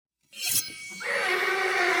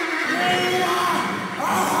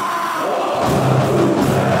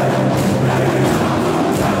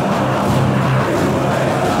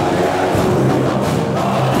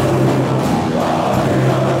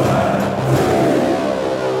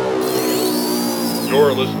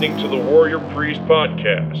You're listening to the Warrior Priest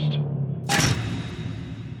Podcast.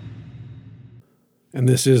 And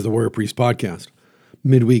this is the Warrior Priest Podcast,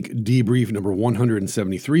 Midweek Debrief number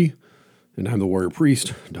 173. And I'm the Warrior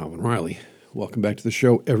Priest, Dalvin Riley. Welcome back to the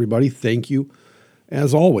show, everybody. Thank you,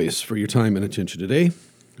 as always, for your time and attention today.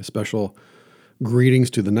 A special greetings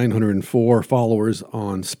to the 904 followers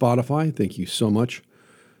on Spotify. Thank you so much.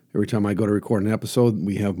 Every time I go to record an episode,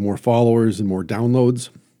 we have more followers and more downloads.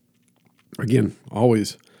 Again,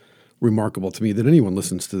 always remarkable to me that anyone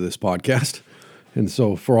listens to this podcast. And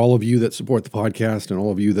so for all of you that support the podcast and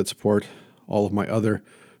all of you that support all of my other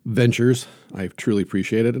ventures, I truly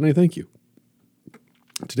appreciate it, and I thank you.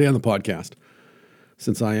 Today on the podcast,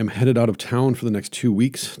 since I am headed out of town for the next 2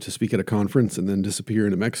 weeks to speak at a conference and then disappear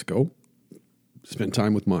into Mexico, spend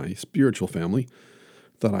time with my spiritual family,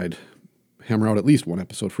 thought I'd hammer out at least one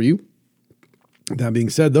episode for you. That being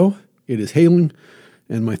said, though, it is hailing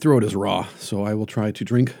and my throat is raw, so I will try to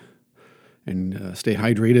drink and stay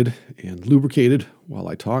hydrated and lubricated while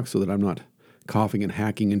I talk so that I'm not coughing and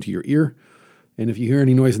hacking into your ear. And if you hear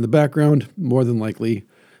any noise in the background, more than likely,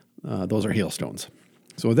 those are hailstones.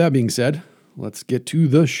 So with that being said, let's get to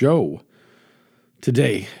the show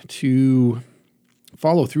today to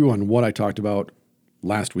follow through on what I talked about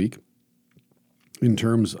last week in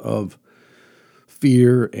terms of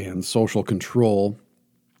fear and social control.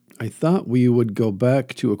 I thought we would go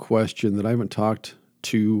back to a question that I haven't talked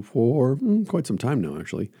to for quite some time now,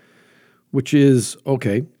 actually, which is,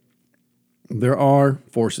 okay, there are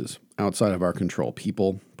forces outside of our control,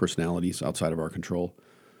 people, personalities outside of our control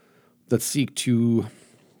that seek to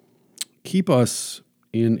keep us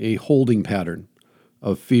in a holding pattern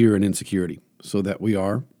of fear and insecurity so that we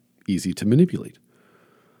are easy to manipulate.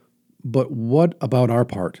 But what about our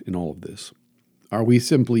part in all of this? Are we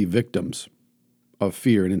simply victims of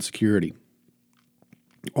fear and insecurity?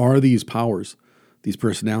 Are these powers, these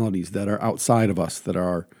personalities that are outside of us, that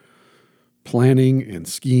are planning and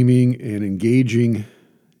scheming and engaging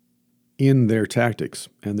in their tactics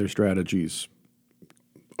and their strategies,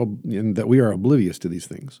 and that we are oblivious to these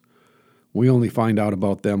things? We only find out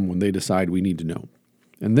about them when they decide we need to know.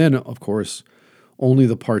 And then, of course, only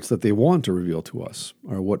the parts that they want to reveal to us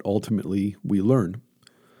are what ultimately we learn.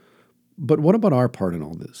 But what about our part in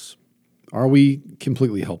all this? Are we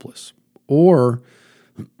completely helpless? Or,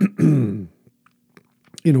 in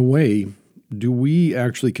a way, do we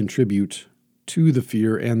actually contribute to the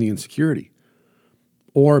fear and the insecurity?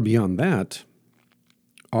 Or beyond that,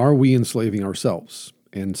 are we enslaving ourselves?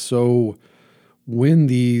 And so when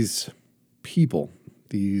these people,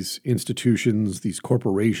 these institutions, these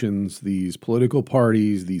corporations, these political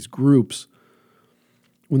parties, these groups,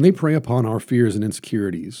 when they prey upon our fears and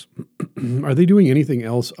insecurities, are they doing anything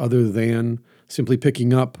else other than simply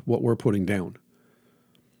picking up what we're putting down?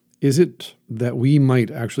 Is it that we might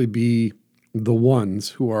actually be the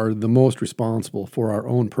ones who are the most responsible for our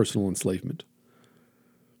own personal enslavement?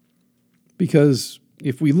 Because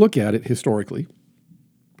if we look at it historically,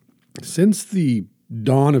 since the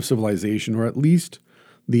dawn of civilization, or at least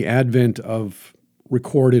the advent of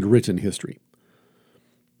recorded written history,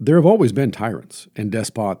 there have always been tyrants and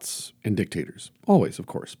despots and dictators. Always, of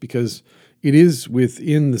course, because it is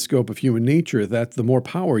within the scope of human nature that the more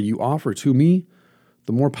power you offer to me,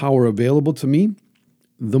 the more power available to me,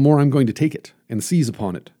 the more I'm going to take it and seize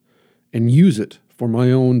upon it and use it for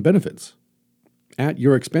my own benefits, at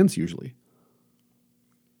your expense usually.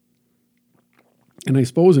 And I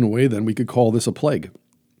suppose in a way then we could call this a plague,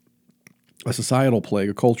 a societal plague,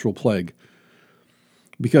 a cultural plague,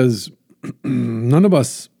 because none of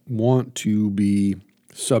us want to be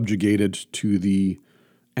subjugated to the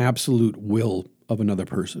absolute will of another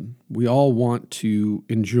person. We all want to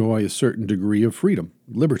enjoy a certain degree of freedom,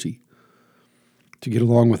 liberty, to get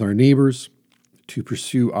along with our neighbors, to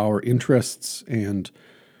pursue our interests and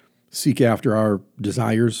seek after our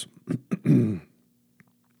desires,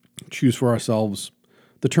 choose for ourselves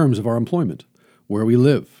the terms of our employment, where we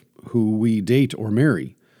live, who we date or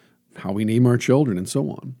marry, how we name our children, and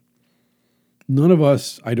so on. None of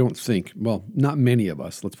us, I don't think, well, not many of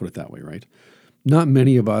us, let's put it that way, right? Not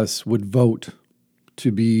many of us would vote to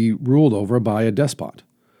be ruled over by a despot.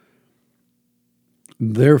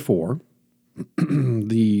 Therefore,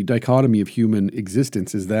 the dichotomy of human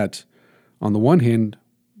existence is that, on the one hand,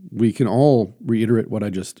 we can all reiterate what I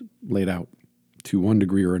just laid out to one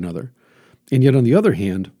degree or another. And yet, on the other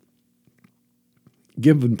hand,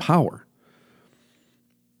 given power,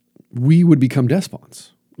 we would become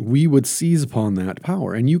despots. We would seize upon that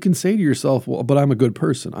power. And you can say to yourself, well, but I'm a good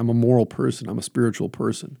person. I'm a moral person. I'm a spiritual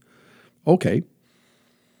person. Okay.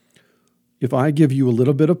 If I give you a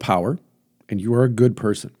little bit of power and you are a good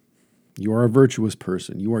person, You are a virtuous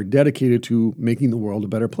person. You are dedicated to making the world a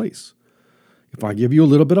better place. If I give you a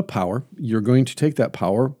little bit of power, you're going to take that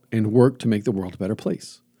power and work to make the world a better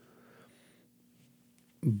place.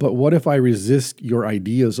 But what if I resist your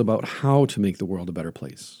ideas about how to make the world a better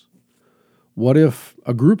place? What if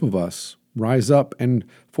a group of us rise up and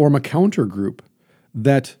form a counter group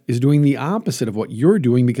that is doing the opposite of what you're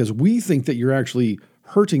doing because we think that you're actually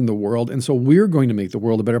hurting the world, and so we're going to make the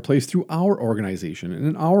world a better place through our organization and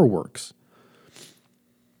in our works.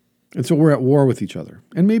 And so we're at war with each other.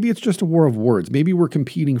 And maybe it's just a war of words. Maybe we're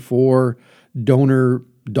competing for donor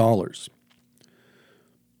dollars.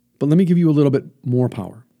 But let me give you a little bit more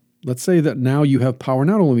power. Let's say that now you have power,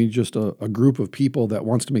 not only just a group of people that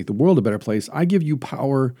wants to make the world a better place. I give you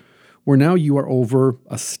power where now you are over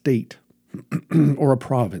a state or a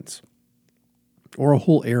province or a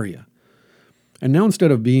whole area. And now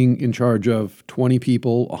instead of being in charge of 20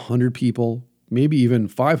 people, 100 people, maybe even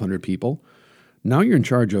 500 people, now you're in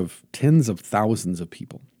charge of tens of thousands of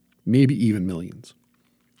people, maybe even millions.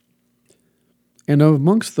 And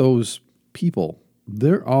amongst those people,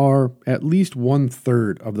 there are at least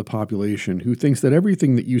 1/3 of the population who thinks that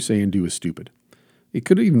everything that you say and do is stupid. It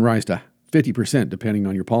could even rise to 50% depending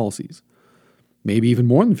on your policies. Maybe even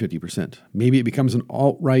more than 50%. Maybe it becomes an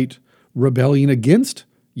outright rebellion against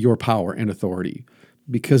your power and authority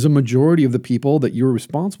because a majority of the people that you're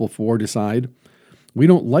responsible for decide, we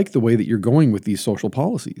don't like the way that you're going with these social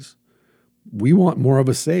policies. We want more of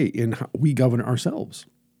a say in how we govern ourselves.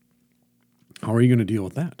 How are you going to deal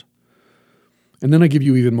with that? And then I give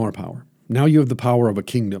you even more power. Now you have the power of a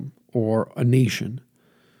kingdom or a nation,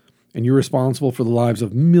 and you're responsible for the lives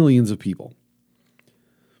of millions of people.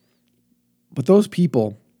 But those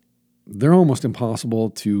people, they're almost impossible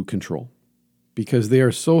to control because they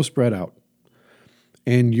are so spread out.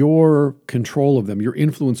 And your control of them, your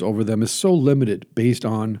influence over them is so limited based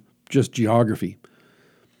on just geography.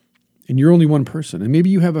 And you're only one person. And maybe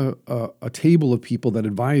you have a table of people that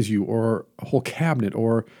advise you, or a whole cabinet,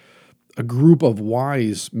 or a group of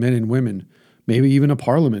wise men and women, maybe even a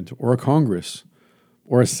parliament or a Congress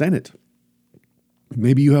or a Senate.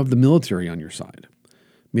 Maybe you have the military on your side.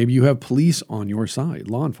 Maybe you have police on your side,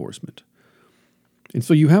 law enforcement. And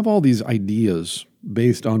so you have all these ideas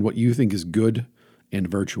based on what you think is good and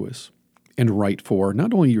virtuous and right for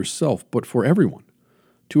not only yourself, but for everyone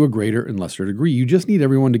to a greater and lesser degree. You just need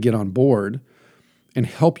everyone to get on board and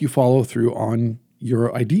help you follow through on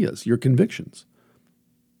your ideas, your convictions.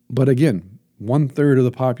 But again, 1/3 of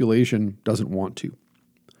the population doesn't want to.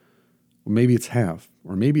 Or maybe it's half,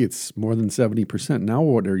 or maybe it's more than 70%. Now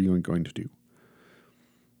what are you going to do?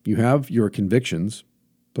 You have your convictions,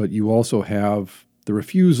 but you also have the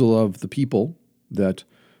refusal of the people that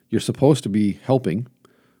you're supposed to be helping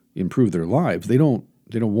improve their lives. They don't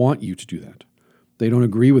want you to do that. They don't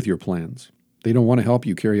agree with your plans. They don't want to help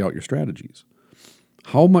you carry out your strategies.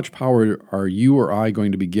 How much power are you or I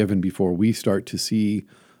going to be given before we start to see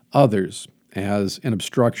others as an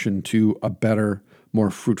obstruction to a better,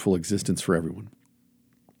 more fruitful existence for everyone?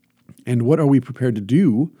 And what are we prepared to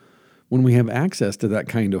do when we have access to that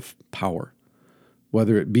kind of power?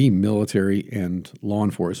 Whether it be military and law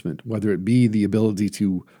enforcement, whether it be the ability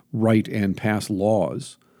to write and pass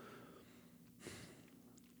laws.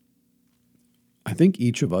 I think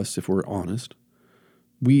each of us, if we're honest,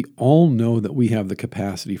 we all know that we have the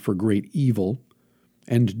capacity for great evil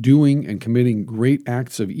and doing and committing great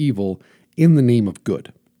acts of evil in the name of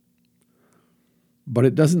good. But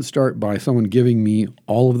it doesn't start by someone giving me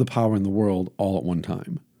all of the power in the world all at one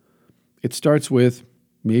time. It starts with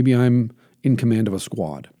maybe I'm in command of a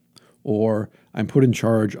squad, or I'm put in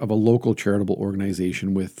charge of a local charitable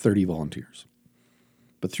organization with 30 volunteers.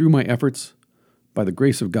 But through my efforts, by the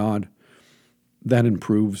grace of God, that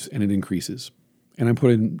improves and it increases. And I'm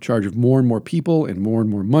put in charge of more and more people and more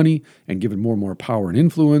money and given more and more power and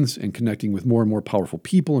influence and connecting with more and more powerful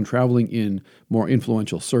people and traveling in more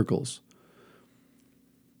influential circles.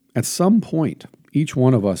 At some point, each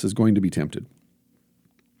one of us is going to be tempted.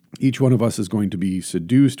 Each one of us is going to be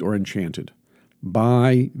seduced or enchanted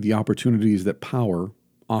by the opportunities that power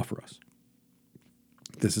offer us.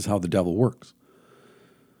 This is how the devil works.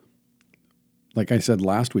 Like I said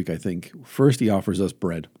last week, I think, first he offers us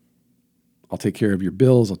bread. I'll take care of your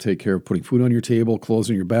bills. I'll take care of putting food on your table, clothes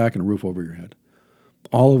on your back, and a roof over your head.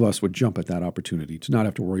 All of us would jump at that opportunity to not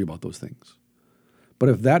have to worry about those things. But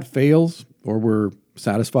if that fails, or we're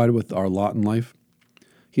satisfied with our lot in life,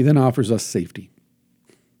 he then offers us safety.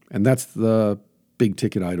 And that's the big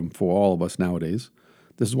ticket item for all of us nowadays.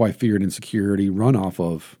 This is why fear and insecurity run off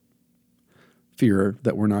of fear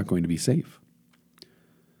that we're not going to be safe.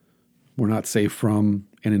 We're not safe from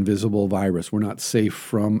an invisible virus. We're not safe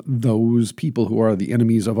from those people who are the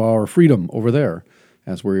enemies of our freedom over there,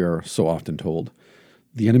 as we are so often told.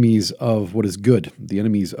 The enemies of what is good, the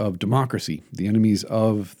enemies of democracy, the enemies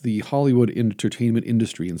of the Hollywood entertainment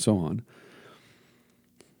industry, and so on.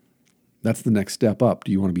 That's the next step up.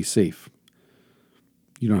 Do you want to be safe?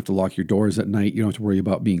 You don't have to lock your doors at night. You don't have to worry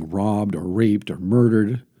about being robbed or raped or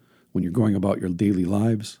murdered when you're going about your daily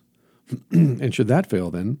lives. And should that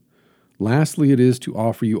fail, then, lastly, it is to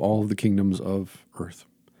offer you all of the kingdoms of earth,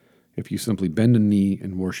 if you simply bend a knee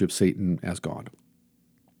and worship Satan as God.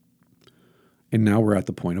 And now we're at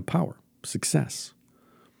the point of power, success.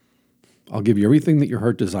 I'll give you everything that your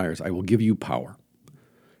heart desires. I will give you power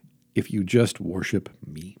if you just worship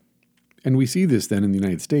me. And we see this then in the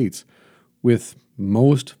United States with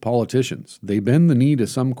most politicians. They bend the knee to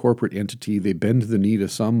some corporate entity. They bend the knee to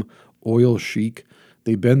some oil sheik.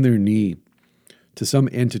 They bend their knee to some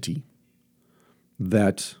entity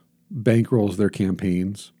that bankrolls their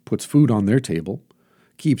campaigns, puts food on their table,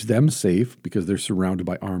 keeps them safe because they're surrounded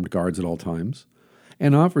by armed guards at all times,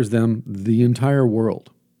 and offers them the entire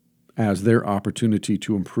world as their opportunity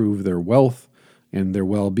to improve their wealth and their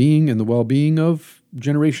well-being and the well-being of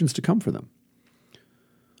generations to come for them.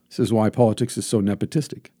 This is why politics is so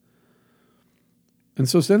nepotistic. And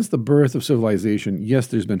so since the birth of civilization, yes,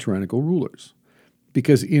 there's been tyrannical rulers,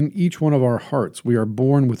 because in each one of our hearts, we are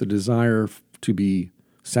born with a desire to be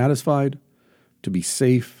satisfied, to be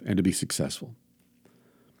safe, and to be successful.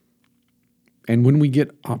 And when we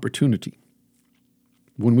get opportunity,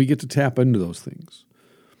 when we get to tap into those things,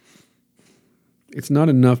 it's not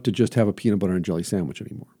enough to just have a peanut butter and jelly sandwich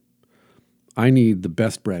anymore. I need the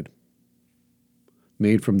best bread,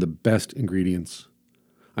 made from the best ingredients.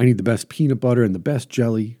 I need the best peanut butter and the best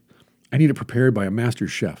jelly. I need it prepared by a master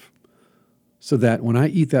chef so that when I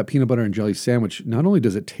eat that peanut butter and jelly sandwich, not only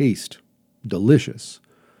does it taste delicious,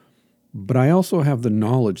 but I also have the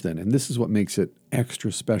knowledge then, and this is what makes it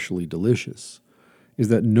extra specially delicious, is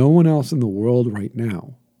that no one else in the world right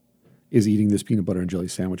now is eating this peanut butter and jelly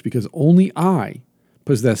sandwich because only I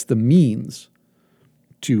possess the means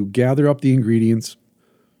to gather up the ingredients,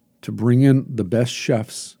 to bring in the best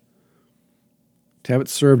chefs, to have it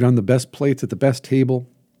served on the best plates at the best table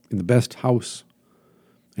in the best house,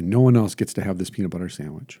 and no one else gets to have this peanut butter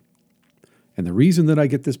sandwich. And the reason that I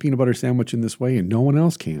get this peanut butter sandwich in this way and no one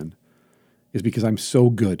else can is because I'm so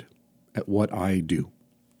good at what I do.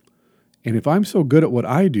 And if I'm so good at what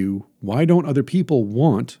I do, why don't other people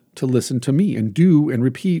want to listen to me and do and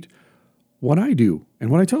repeat what I do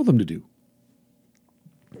and what I tell them to do?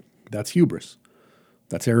 That's hubris.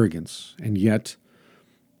 That's arrogance. And yet,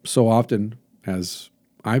 so often, as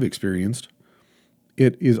I've experienced,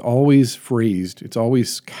 it is always phrased, it's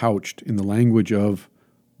always couched in the language of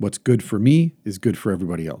what's good for me is good for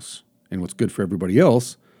everybody else. And what's good for everybody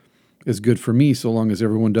else is good for me so long as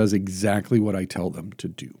everyone does exactly what I tell them to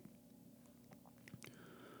do.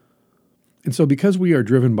 And so because we are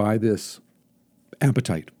driven by this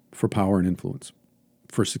appetite for power and influence,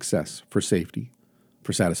 for success, for safety,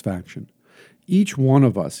 for satisfaction, each one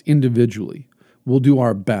of us individually will do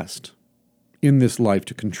our best in this life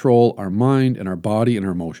to control our mind and our body and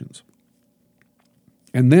our emotions.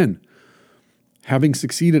 And then, having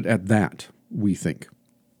succeeded at that, we think,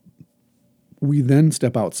 we then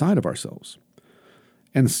step outside of ourselves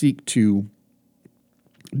and seek to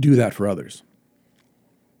do that for others.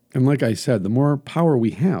 And like I said, the more power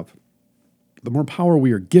we have, the more power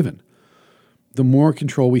we are given, the more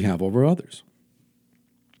control we have over others.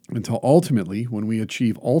 Until ultimately, when we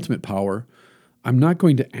achieve ultimate power, I'm not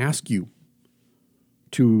going to ask you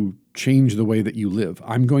to change the way that you live.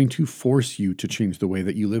 I'm going to force you to change the way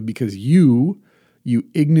that you live because you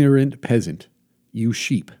ignorant peasant, you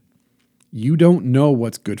sheep, you don't know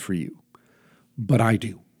what's good for you, but I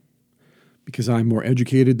do. Because I'm more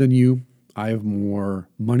educated than you, I have more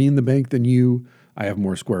money in the bank than you, I have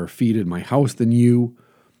more square feet in my house than you,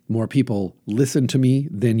 more people listen to me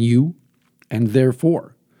than you, and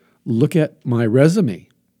therefore, look at my resume.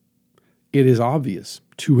 It is obvious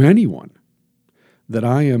to anyone that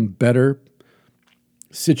I am better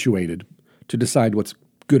situated to decide what's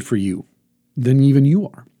good for you than even you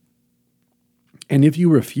are. And if you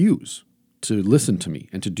refuse to listen to me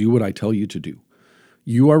and to do what I tell you to do,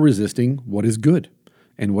 you are resisting what is good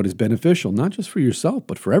and what is beneficial, not just for yourself,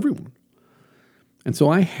 but for everyone. And so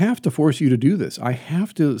I have to force you to do this. I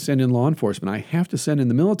have to send in law enforcement. I have to send in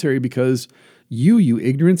the military because you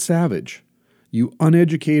ignorant savage, you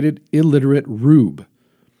uneducated, illiterate rube,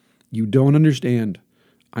 you don't understand.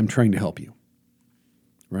 I'm trying to help you,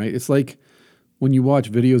 right? It's like when you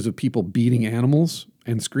watch videos of people beating animals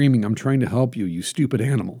and screaming, I'm trying to help you, you stupid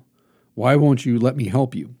animal. Why won't you let me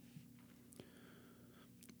help you?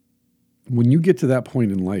 When you get to that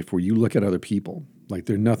point in life where you look at other people like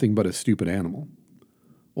they're nothing but a stupid animal,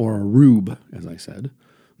 or a rube, as I said,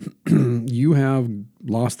 you have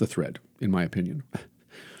lost the thread, in my opinion.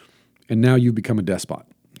 And now you've become a despot.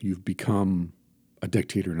 You've become a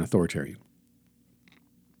dictator and authoritarian.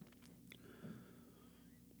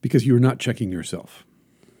 Because you're not checking yourself.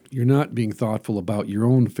 You're not being thoughtful about your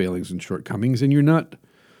own failings and shortcomings, and you're not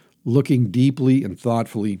looking deeply and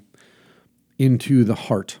thoughtfully into the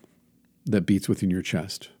heart that beats within your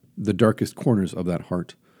chest, the darkest corners of that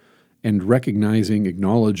heart, and recognizing,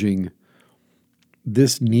 acknowledging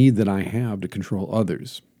this need that I have to control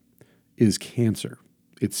others is cancer.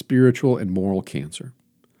 It's spiritual and moral cancer.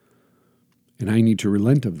 And I need to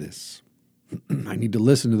relent of this. I need to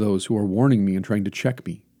listen to those who are warning me and trying to check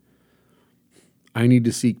me. I need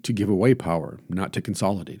to seek to give away power, not to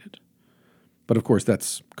consolidate it. But of course,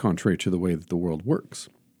 that's contrary to the way that the world works.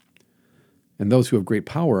 And those who have great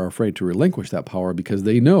power are afraid to relinquish that power because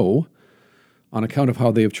they know, on account of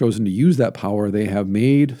how they have chosen to use that power, they have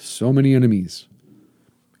made so many enemies.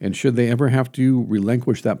 And should they ever have to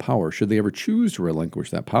relinquish that power, should they ever choose to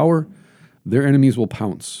relinquish that power, their enemies will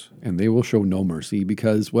pounce and they will show no mercy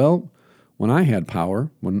because, well, when I had power,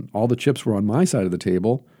 when all the chips were on my side of the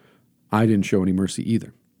table, I didn't show any mercy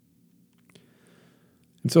either.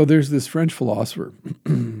 And so there's this French philosopher,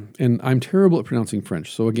 and I'm terrible at pronouncing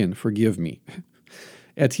French, so again, forgive me.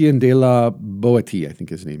 Etienne de la Boétie, I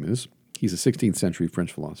think his name is. He's a 16th century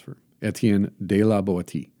French philosopher, Etienne de la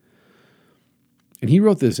Boétie. And he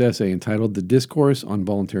wrote this essay entitled The Discourse on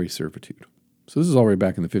Voluntary Servitude. So this is already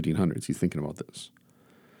back in the 1500s. He's thinking about this.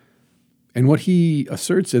 And what he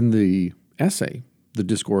asserts in the essay, The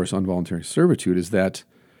Discourse on Voluntary Servitude, is that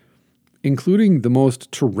including the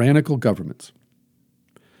most tyrannical governments,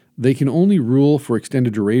 they can only rule for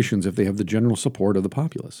extended durations if they have the general support of the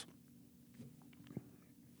populace.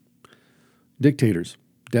 Dictators,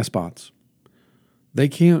 despots, they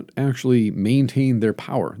can't actually maintain their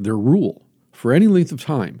power, their rule, for any length of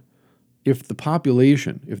time if the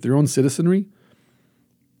population, if their own citizenry,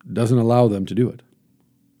 doesn't allow them to do it.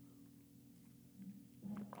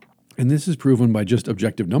 And this is proven by just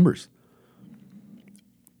objective numbers.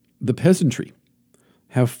 The peasantry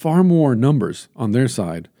have far more numbers on their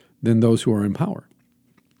side than those who are in power.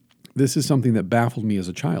 This is something that baffled me as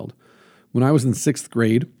a child. When I was in sixth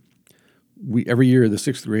grade, every year the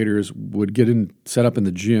sixth graders would set up in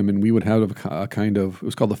the gym, and we would have a kind of, it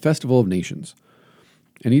was called the Festival of Nations.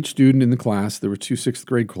 And each student in the class, there were 2 sixth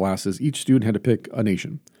grade classes, each student had to pick a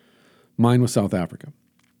nation. Mine was South Africa,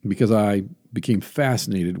 because I became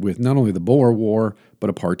fascinated with not only the Boer War,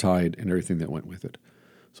 but apartheid and everything that went with it.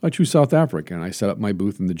 So I chose South Africa, and I set up my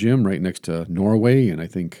booth in the gym right next to Norway, and I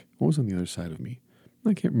think, what was on the other side of me?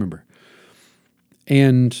 I can't remember.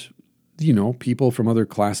 And, people from other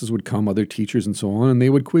classes would come, other teachers and so on, and they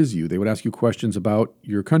would quiz you. They would ask you questions about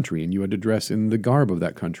your country, and you had to dress in the garb of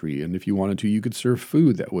that country. And if you wanted to, you could serve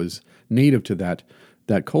food that was native to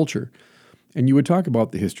that culture. And you would talk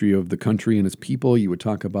about the history of the country and its people. You would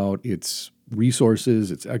talk about its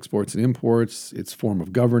resources, its exports and imports, its form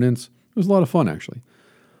of governance. It was a lot of fun, actually.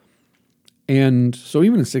 And so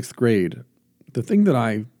even in sixth grade, the thing that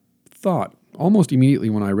I thought almost immediately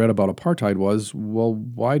when I read about apartheid was, well,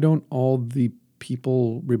 why don't all the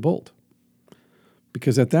people revolt?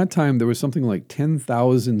 Because at that time, there was something like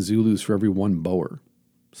 10,000 Zulus for every one Boer,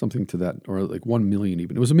 something to that, or like 1 million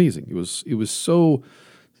even. It was amazing. It was so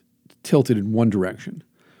tilted in one direction.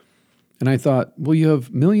 And I thought, well, you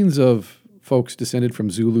have millions of folks descended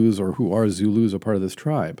from Zulus or who are Zulus or part of this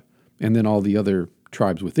tribe, and then all the other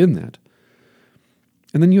tribes within that.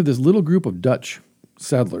 And then you have this little group of Dutch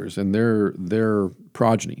settlers and their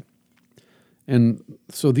progeny. And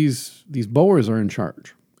so these Boers are in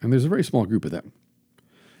charge, and there's a very small group of them.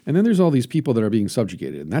 And then there's all these people that are being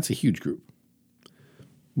subjugated, and that's a huge group.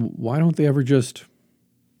 Why don't they ever just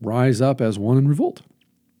rise up as one and revolt?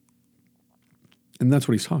 And that's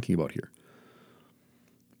what he's talking about here.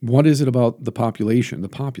 What is it about the population, the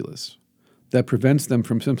populace, that prevents them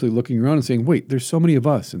from simply looking around and saying, wait, there's so many of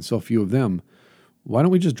us and so few of them. Why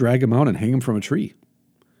don't we just drag them out and hang them from a tree?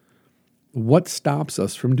 What stops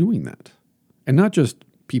us from doing that? And not just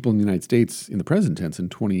people in the United States in the present tense in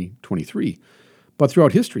 2023, but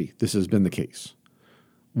throughout history, this has been the case.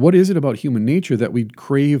 What is it about human nature that we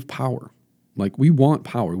crave power? Like, we want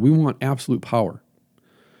power. We want absolute power.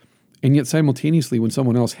 And yet simultaneously, when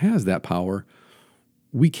someone else has that power,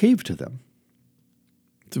 we cave to them.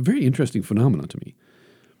 It's a very interesting phenomenon to me.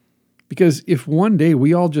 Because if one day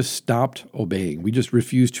we all just stopped obeying, we just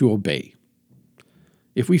refused to obey,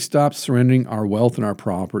 if we stopped surrendering our wealth and our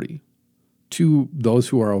property to those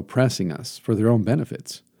who are oppressing us for their own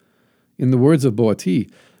benefits. In the words of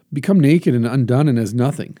Boati, become naked and undone and as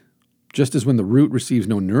nothing. Just as when the root receives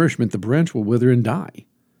no nourishment, the branch will wither and die.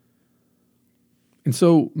 And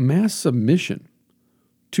so mass submission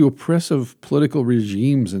to oppressive political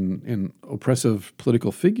regimes and oppressive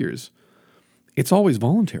political figures, it's always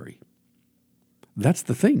voluntary. That's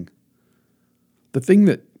the thing. The thing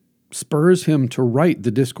that spurs him to write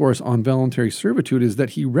the discourse on voluntary servitude is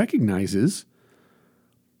that he recognizes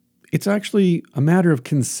it's actually a matter of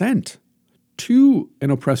consent to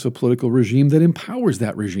an oppressive political regime that empowers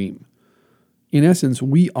that regime. In essence,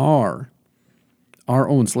 we are our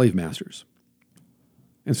own slave masters.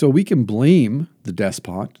 And so we can blame the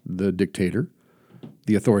despot, the dictator,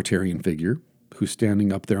 the authoritarian figure who's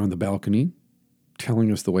standing up there on the balcony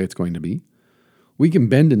telling us the way it's going to be. We can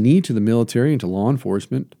bend a knee to the military and to law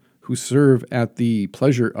enforcement who serve at the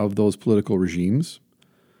pleasure of those political regimes.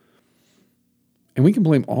 And we can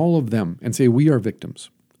blame all of them and say we are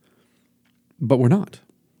victims. But we're not.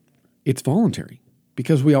 It's voluntary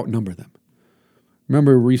because we outnumber them.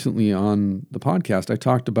 Remember recently on the podcast, I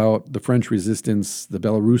talked about the French resistance, the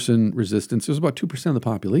Belarusian resistance. It was about 2% of the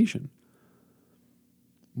population.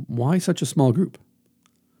 Why such a small group?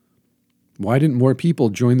 Why didn't more people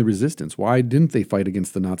join the resistance? Why didn't they fight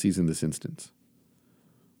against the Nazis in this instance?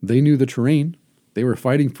 They knew the terrain. They were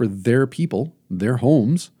fighting for their people, their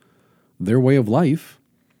homes, their way of life.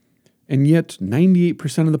 And yet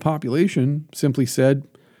 98% of the population simply said,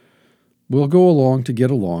 we'll go along to get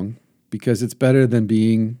along because it's better than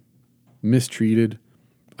being mistreated,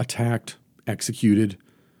 attacked, executed,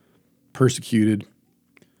 persecuted.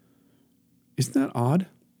 Isn't that odd?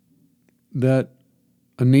 That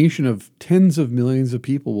a nation of tens of millions of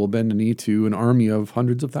people will bend a knee to an army of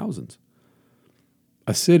hundreds of thousands.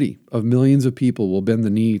 A city of millions of people will bend the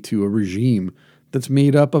knee to a regime that's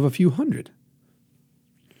made up of a few hundred.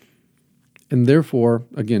 And therefore,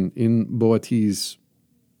 again, in Boati's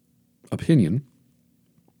opinion,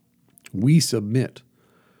 we submit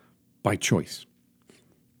by choice.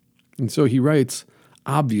 And so he writes,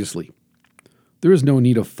 obviously, there is no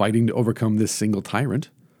need of fighting to overcome this single tyrant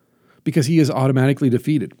because he is automatically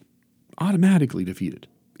defeated. Automatically defeated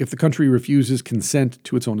if the country refuses consent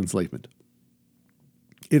to its own enslavement.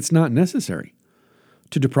 It's not necessary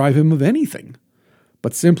to deprive him of anything,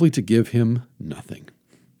 but simply to give him nothing.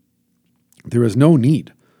 There is no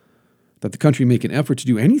need that the country make an effort to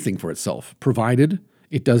do anything for itself, provided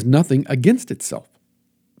it does nothing against itself.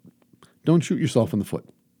 Don't shoot yourself in the foot.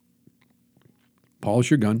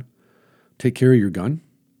 Polish your gun. Take care of your gun.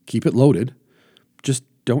 Keep it loaded. Just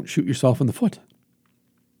don't shoot yourself in the foot.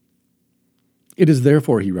 It is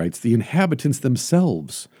therefore, he writes, the inhabitants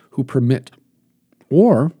themselves who permit,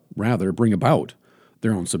 or rather bring about,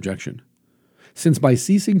 their own subjection, since by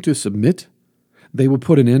ceasing to submit, they will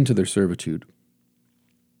put an end to their servitude.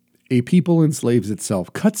 A people enslaves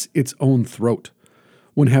itself, cuts its own throat.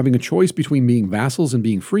 When having a choice between being vassals and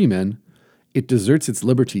being free men, it deserts its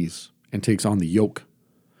liberties and takes on the yoke,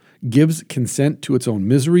 gives consent to its own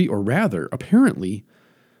misery, or rather, apparently,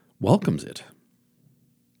 welcomes it.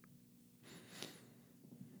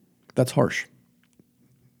 That's harsh.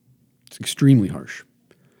 It's extremely harsh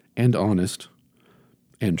and honest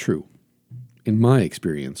and true. In my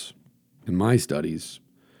experience, in my studies,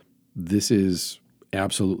 this is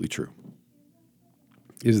absolutely true.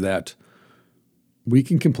 Is that we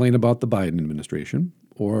can complain about the Biden administration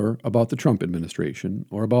or about the Trump administration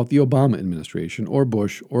or about the Obama administration or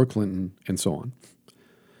Bush or Clinton and so on.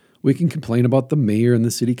 We can complain about the mayor and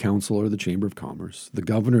the city council or the chamber of commerce, the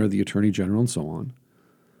governor or the attorney general and so on.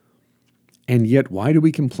 And yet, why do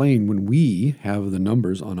we complain when we have the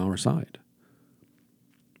numbers on our side?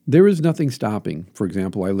 There is nothing stopping, for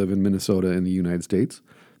example, I live in Minnesota in the United States.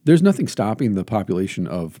 There's nothing stopping the population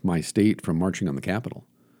of my state from marching on the Capitol.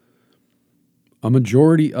 A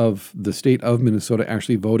majority of the state of Minnesota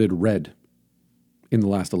actually voted red in the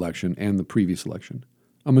last election and the previous election.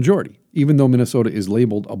 A majority, even though Minnesota is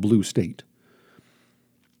labeled a blue state.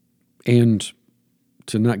 And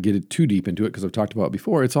to not get too deep into it, because I've talked about it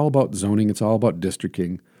before, it's all about zoning, it's all about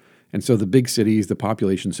districting. And so the big cities, the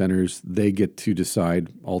population centers, they get to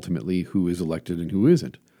decide ultimately who is elected and who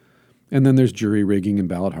isn't. And then there's jury rigging and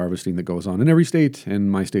ballot harvesting that goes on in every state,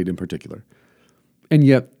 and my state in particular. And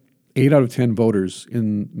yet, 8 out of 10 voters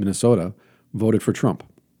in Minnesota voted for Trump.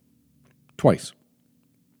 Twice.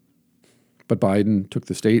 But Biden took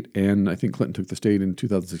the state, and I think Clinton took the state in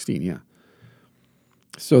 2016, yeah.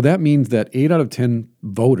 So that means that 8 out of 10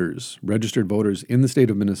 voters, registered voters in the state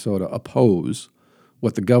of Minnesota, oppose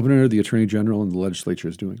what the governor, the attorney general, and the legislature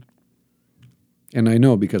is doing. And I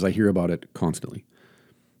know because I hear about it constantly.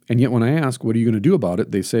 And yet when I ask, what are you going to do about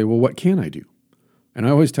it? They say, well, what can I do? And I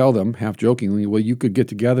always tell them, half jokingly, well, you could get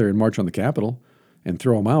together and march on the Capitol and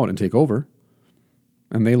throw them out and take over.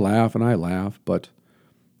 And they laugh and I laugh, but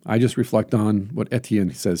I just reflect on what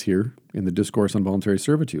Etienne says here in the Discourse on Voluntary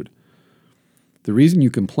Servitude. The reason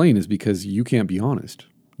you complain is because you can't be honest.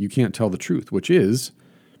 You can't tell the truth, which is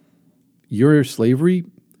your slavery,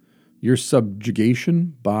 your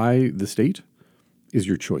subjugation by the state is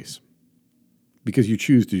your choice because you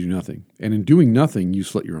choose to do nothing. And in doing nothing, you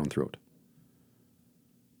slit your own throat.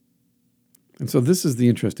 And so this is the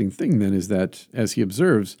interesting thing then is that, as he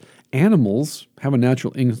observes, animals have a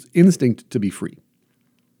natural instinct to be free.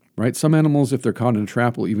 Right? Some animals, if they're caught in a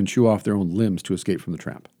trap, will even chew off their own limbs to escape from the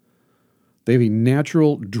trap. They have a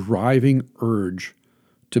natural driving urge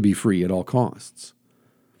to be free at all costs.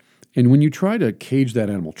 And when you try to cage that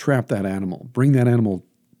animal, trap that animal, bring that animal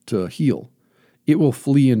to heel, it will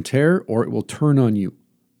flee in terror or it will turn on you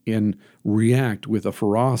and react with a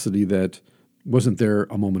ferocity that wasn't there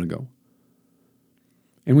a moment ago.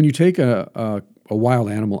 And when you take a wild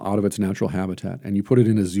animal out of its natural habitat and you put it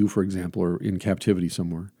in a zoo, for example, or in captivity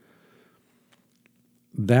somewhere,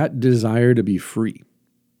 that desire to be free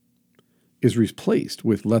is replaced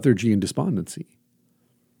with lethargy and despondency.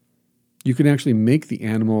 You can actually make the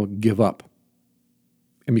animal give up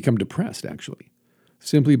and become depressed, actually,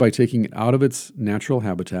 simply by taking it out of its natural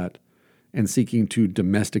habitat and seeking to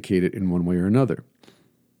domesticate it in one way or another.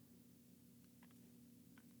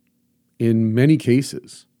 In many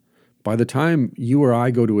cases, by the time you or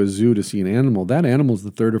I go to a zoo to see an animal, that animal is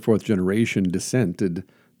the third or fourth generation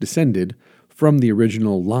descended from the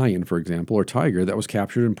original lion, for example, or tiger that was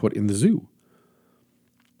captured and put in the zoo.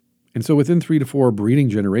 And so within 3 to 4 breeding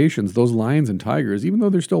generations, those lions and tigers, even though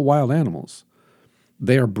they're still wild animals,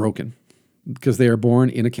 they are broken because they are born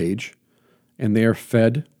in a cage and they are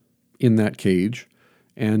fed in that cage,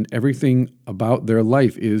 and everything about their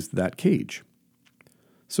life is that cage.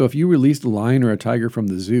 So if you released a lion or a tiger from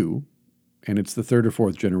the zoo, and it's the third or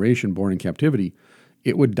fourth generation born in captivity,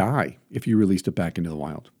 it would die if you released it back into the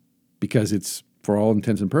wild because it's, for all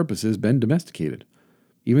intents and purposes, been domesticated.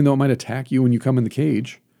 Even though it might attack you when you come in the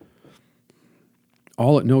cage,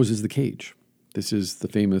 all it knows is the cage. This is the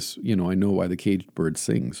famous, I know why the caged bird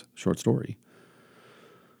sings short story.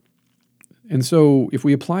 And so if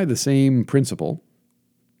we apply the same principle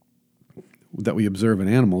that we observe in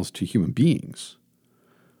animals to human beings,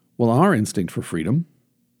 well, our instinct for freedom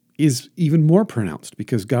is even more pronounced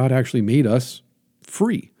because God actually made us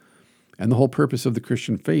free. And the whole purpose of the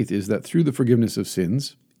Christian faith is that through the forgiveness of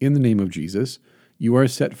sins, in the name of Jesus, you are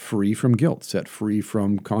set free from guilt, set free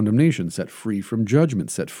from condemnation, set free from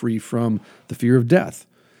judgment, set free from the fear of death.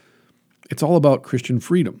 It's all about Christian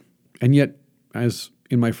freedom. And yet, as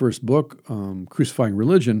in my first book, Crucifying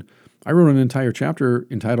Religion, I wrote an entire chapter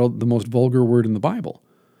entitled The Most Vulgar Word in the Bible.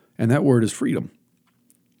 And that word is freedom.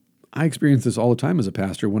 I experience this all the time as a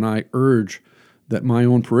pastor when I urge that my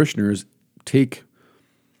own parishioners take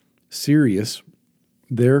serious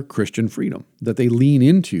their Christian freedom, that they lean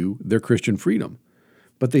into their Christian freedom.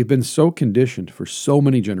 But they've been so conditioned for so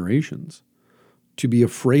many generations to be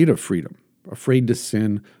afraid of freedom, afraid to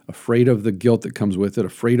sin, afraid of the guilt that comes with it,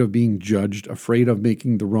 afraid of being judged, afraid of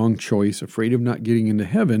making the wrong choice, afraid of not getting into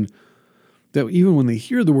heaven, that even when they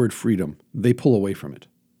hear the word freedom, they pull away from it.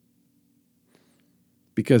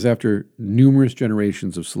 Because after numerous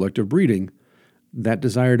generations of selective breeding, that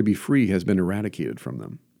desire to be free has been eradicated from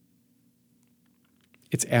them.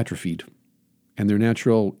 It's atrophied. And their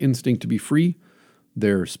natural instinct to be free,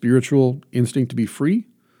 their spiritual instinct to be free,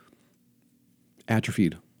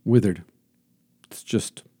 atrophied, withered. It's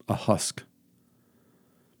just a husk.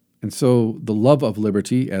 And so the love of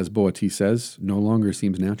liberty, as Boétie says, no longer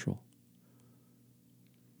seems natural.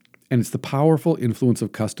 And it's the powerful influence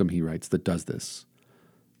of custom, he writes, that does this.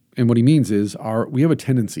 And what he means is we have a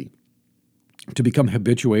tendency to become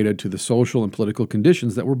habituated to the social and political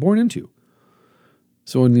conditions that we're born into.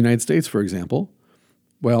 So in the United States, for example,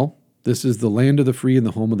 well, this is the land of the free and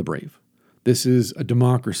the home of the brave. This is a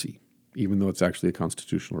democracy, even though it's actually a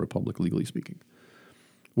constitutional republic, legally speaking.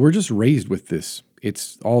 We're just raised with this.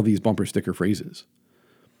 It's all these bumper sticker phrases.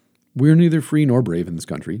 We're neither free nor brave in this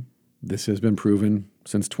country. This has been proven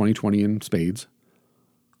since 2020 in spades.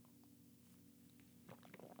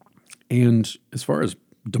 And as far as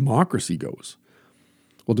democracy goes,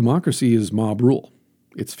 well, democracy is mob rule.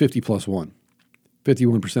 It's 50 plus 1.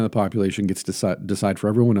 51% of the population gets to decide for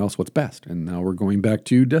everyone else what's best. And now we're going back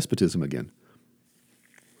to despotism again.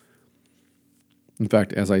 In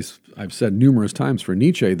fact, as I've said numerous times for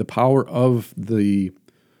Nietzsche, the power of the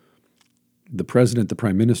president, the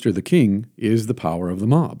prime minister, the king, is the power of the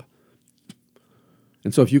mob.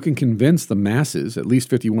 And so if you can convince the masses, at least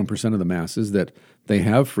 51% of the masses, that they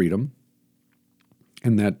have freedom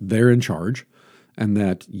and that they're in charge and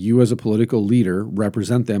that you as a political leader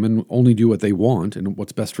represent them and only do what they want and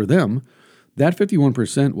what's best for them, that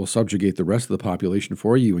 51% will subjugate the rest of the population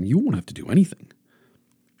for you and you won't have to do anything.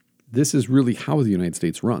 This is really how the United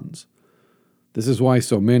States runs. This is why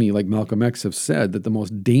so many, like Malcolm X, have said that the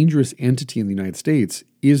most dangerous entity in the United States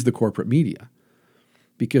is the corporate media.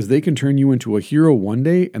 Because they can turn you into a hero one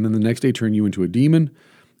day and then the next day turn you into a demon,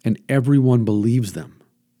 and everyone believes them.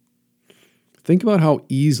 Think about how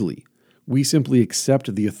easily we simply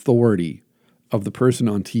accept the authority of the person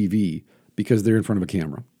on TV because they're in front of a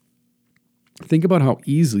camera. Think about how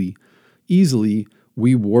easily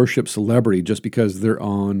we worship celebrity just because they're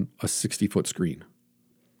on a 60-foot screen.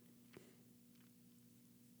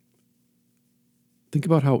 Think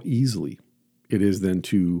about how easily it is then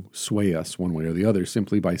to sway us one way or the other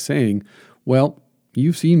simply by saying, well,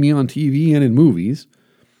 you've seen me on TV and in movies,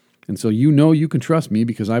 and so you know you can trust me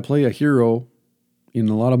because I play a hero in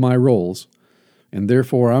a lot of my roles, and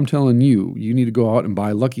therefore I'm telling you, you need to go out and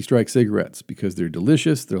buy Lucky Strike cigarettes because they're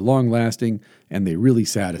delicious, they're long-lasting, and they really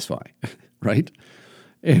satisfy, right?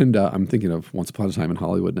 And I'm thinking of Once Upon a Time in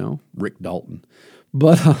Hollywood now, Rick Dalton.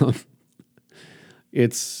 But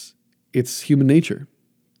it's human nature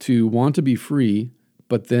to want to be free,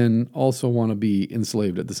 but then also want to be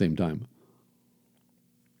enslaved at the same time.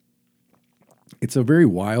 It's a very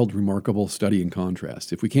wild, remarkable study in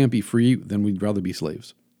contrast. If we can't be free, then we'd rather be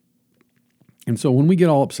slaves. And so when we get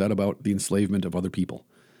all upset about the enslavement of other people,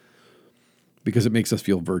 because it makes us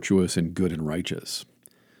feel virtuous and good and righteous,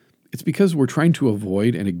 it's because we're trying to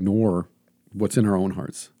avoid and ignore what's in our own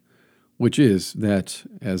hearts, which is that,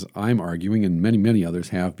 as I'm arguing and many, many others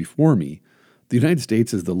have before me, the United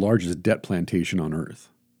States is the largest debt plantation on earth,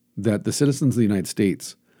 that the citizens of the United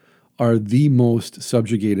States are the most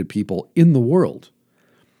subjugated people in the world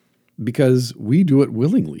because we do it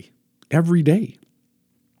willingly every day.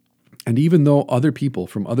 And even though other people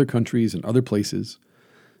from other countries and other places,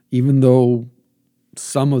 even though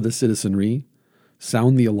some of the citizenry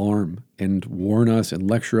sound the alarm and warn us and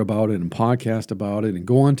lecture about it and podcast about it and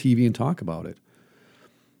go on TV and talk about it,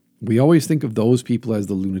 we always think of those people as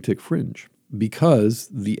the lunatic fringe. Because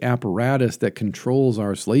the apparatus that controls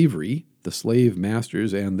our slavery, the slave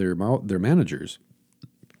masters and their managers,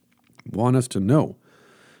 want us to know,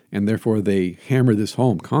 and therefore they hammer this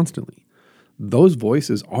home constantly. Those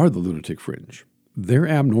voices are the lunatic fringe. They're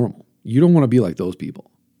abnormal. You don't want to be like those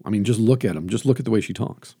people. I mean, just look at them. Just look at the way she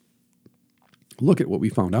talks. Look at what we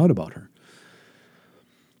found out about her.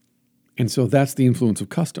 And so that's the influence of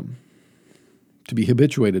custom, to be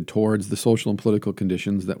habituated towards the social and political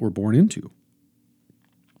conditions that we're born into.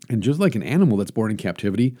 And just like an animal that's born in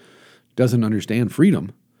captivity doesn't understand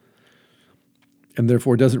freedom and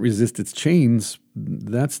therefore doesn't resist its chains,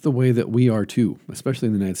 that's the way that we are too, especially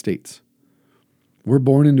in the United States. We're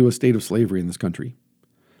born into a state of slavery in this country,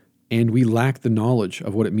 and we lack the knowledge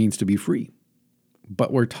of what it means to be free.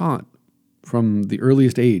 But we're taught from the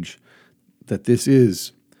earliest age that this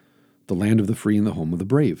is the land of the free and the home of the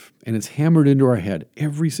brave. And it's hammered into our head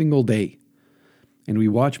every single day. And we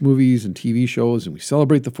watch movies and TV shows and we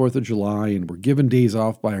celebrate the 4th of July and we're given days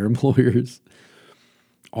off by our employers.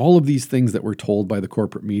 All of these things that we're told by the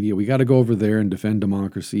corporate media, we got to go over there and defend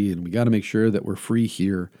democracy and we got to make sure that we're free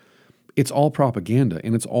here. It's all propaganda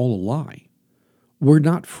and it's all a lie. We're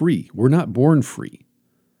not free. We're not born free.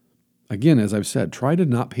 Again, as I've said, try to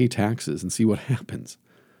not pay taxes and see what happens.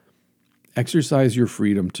 Exercise your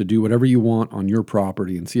freedom to do whatever you want on your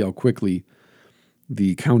property and see how quickly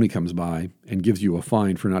the county comes by and gives you a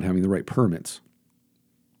fine for not having the right permits.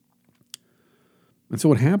 And so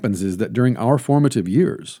what happens is that during our formative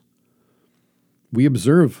years, we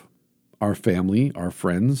observe our family, our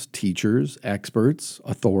friends, teachers, experts,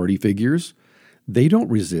 authority figures. They don't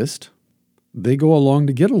resist. They go along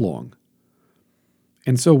to get along.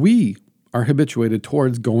 And so we are habituated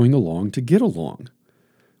towards going along to get along.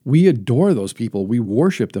 We adore those people. We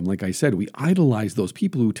worship them. Like I said, we idolize those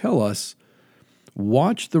people who tell us,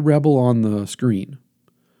 watch the rebel on the screen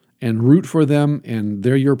and root for them, and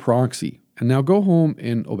they're your proxy. And now go home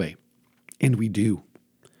and obey. And we do.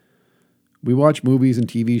 We watch movies and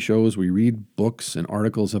TV shows. We read books and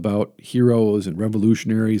articles about heroes and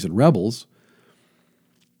revolutionaries and rebels.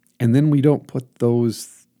 And then we don't put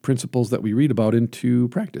those principles that we read about into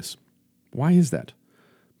practice. Why is that?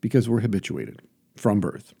 Because we're habituated from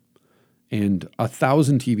birth. And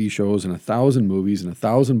 1,000 TV shows and 1,000 movies and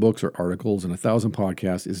 1,000 books or articles and 1,000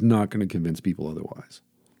 podcasts is not going to convince people otherwise.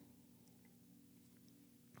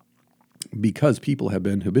 Because people have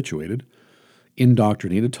been habituated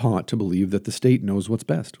indoctrinated, taught to believe that the state knows what's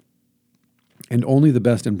best. And only the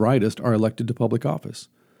best and brightest are elected to public office.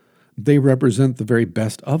 They represent the very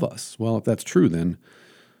best of us. Well, if that's true, then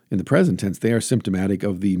in the present tense, they are symptomatic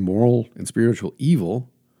of the moral and spiritual evil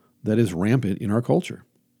that is rampant in our culture.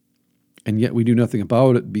 And yet we do nothing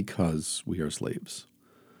about it because we are slaves.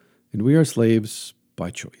 And we are slaves by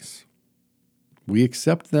choice. We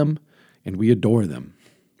accept them and we adore them.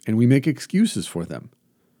 And we make excuses for them.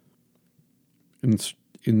 And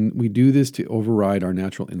we do this to override our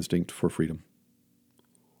natural instinct for freedom.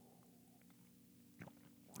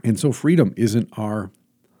 And so freedom isn't our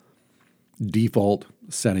default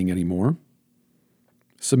setting anymore.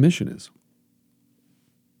 Submission is.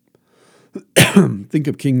 Think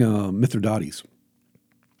of King Mithridates.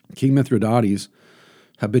 King Mithridates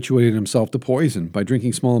habituated himself to poison by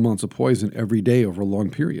drinking small amounts of poison every day over a long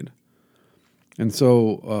period. And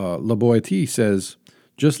so La Boétie says,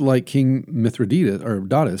 just like King Mithridates,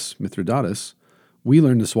 we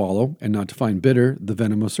learn to swallow and not to find bitter the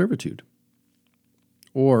venom of servitude.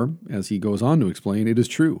 Or, as he goes on to explain, it is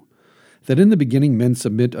true that in the beginning men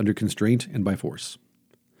submit under constraint and by force.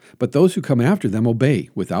 But those who come after them obey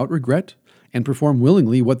without regret and perform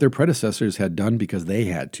willingly what their predecessors had done because they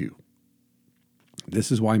had to.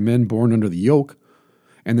 This is why men born under the yoke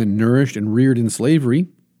and then nourished and reared in slavery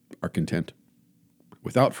are content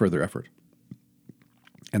without further effort.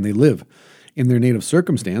 And they live in their native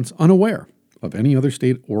circumstance unaware of any other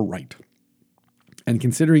state or right, and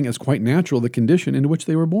considering as quite natural the condition into which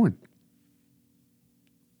they were born.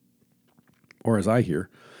 Or as I hear,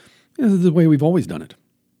 this is the way we've always done it.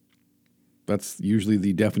 That's usually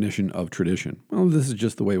the definition of tradition. Well, this is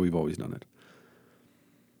just the way we've always done it.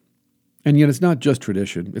 And yet it's not just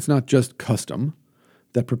tradition, it's not just custom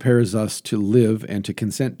that prepares us to live and to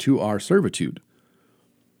consent to our servitude,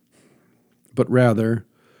 but rather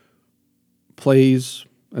plays,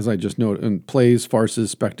 as I just noted, and plays,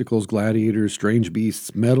 farces, spectacles, gladiators, strange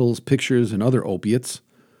beasts, medals, pictures, and other opiates.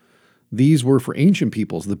 These were for ancient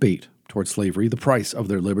peoples the bait towards slavery, the price of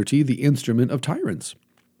their liberty, the instrument of tyrants.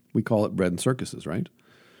 We call it bread and circuses, right?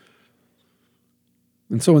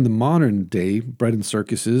 And so in the modern day, bread and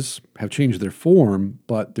circuses have changed their form,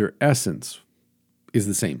 but their essence is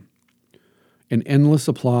the same. An endless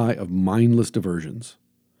supply of mindless diversions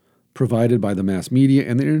provided by the mass media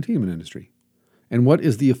and the entertainment industry. And what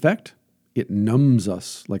is the effect? It numbs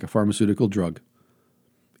us like a pharmaceutical drug.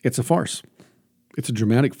 It's a farce. It's a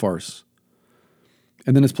dramatic farce.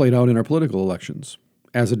 And then it's played out in our political elections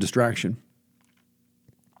as a distraction.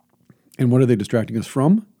 And what are they distracting us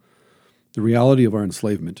from? The reality of our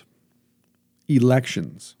enslavement.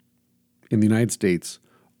 Elections in the United States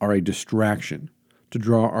are a distraction to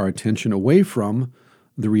draw our attention away from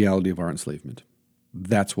the reality of our enslavement.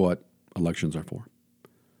 That's what elections are for.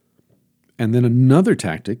 And then another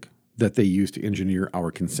tactic that they use to engineer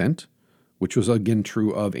our consent, which was again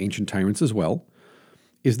true of ancient tyrants as well,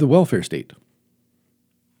 is the welfare state.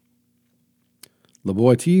 La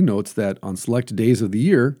Boétie notes that on select days of the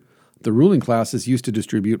year, the ruling classes used to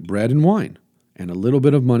distribute bread and wine and a little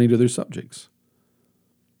bit of money to their subjects.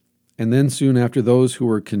 And then soon after, those who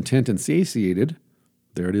were content and satiated,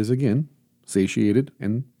 there it is again, satiated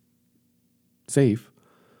and safe,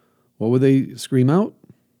 what would they scream out?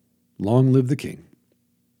 Long live the king.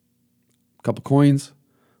 A couple coins,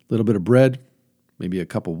 a little bit of bread, maybe a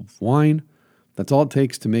cup of wine. That's all it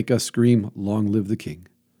takes to make us scream, long live the king.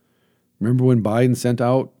 Remember when Biden sent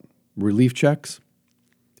out relief checks?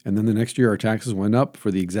 And then the next year our taxes went up for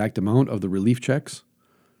the exact amount of the relief checks?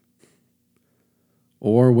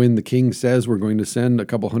 Or when the king says we're going to send a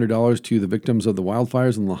couple $100 to the victims of the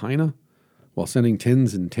wildfires in Lahaina while sending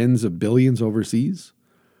tens and tens of billions overseas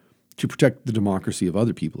to protect the democracy of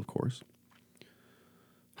other people, of course.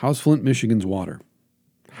 How's Flint, Michigan's water?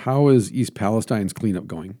 How is East Palestine's cleanup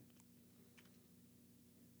going?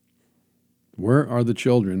 Where are the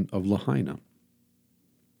children of Lahaina?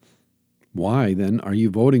 Why, then, are you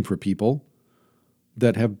voting for people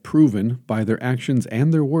that have proven by their actions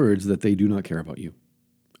and their words that they do not care about you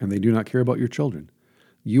and they do not care about your children?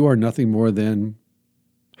 You are nothing more than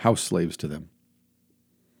house slaves to them.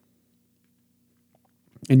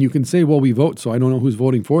 And you can say, well, we vote, so I don't know who's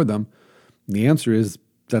voting for them. And the answer is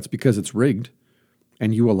that's because it's rigged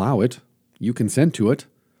and you allow it, you consent to it,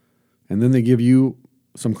 and then they give you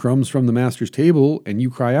some crumbs from the master's table and you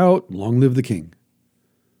cry out, long live the king.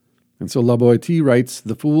 And so La Boétie writes,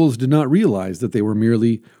 the fools did not realize that they were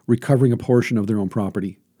merely recovering a portion of their own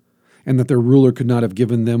property, and that their ruler could not have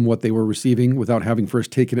given them what they were receiving without having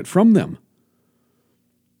first taken it from them.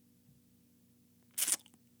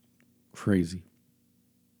 Crazy.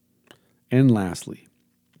 And lastly,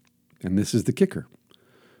 And this is the kicker.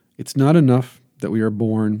 It's not enough that we are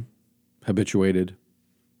born habituated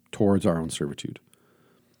towards our own servitude.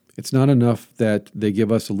 It's not enough that they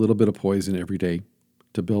give us a little bit of poison every day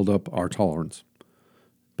to build up our tolerance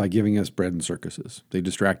by giving us bread and circuses. They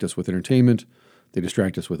distract us with entertainment. They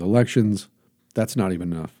distract us with elections. That's not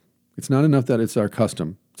even enough. It's not enough that it's our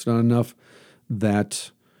custom. It's not enough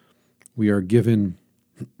that we are given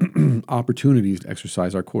opportunities to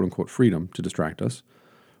exercise our quote-unquote freedom to distract us.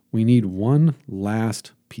 We need one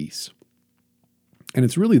last piece. And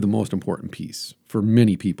it's really the most important piece for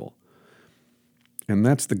many people. And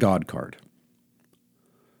that's the God card.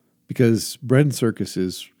 Because bread and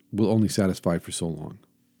circuses will only satisfy for so long.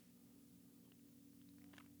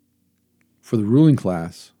 For the ruling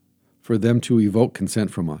class, for them to evoke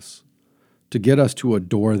consent from us, to get us to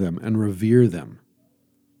adore them and revere them,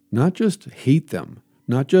 not just hate them,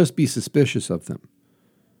 not just be suspicious of them,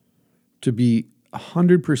 to be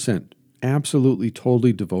 100% absolutely,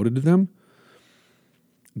 totally devoted to them,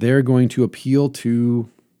 they're going to appeal to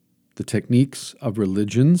the techniques of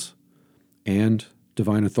religions and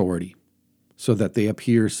divine authority so that they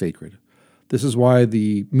appear sacred. This is why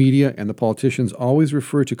the media and the politicians always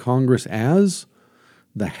refer to Congress as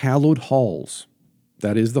the hallowed halls.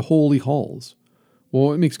 That is, the holy halls. Well,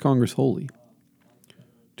 what makes Congress holy?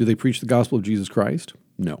 Do they preach the gospel of Jesus Christ?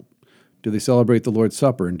 No. Do they celebrate the Lord's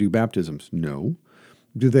Supper and do baptisms? No.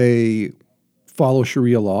 Do they follow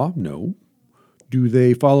Sharia law? No. Do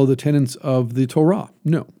they follow the tenets of the Torah?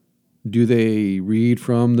 No. Do they read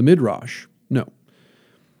from the Midrash? No.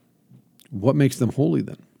 What makes them holy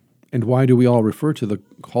then? And why do we all refer to the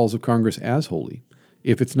halls of Congress as holy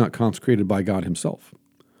if it's not consecrated by God himself?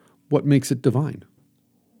 What makes it divine?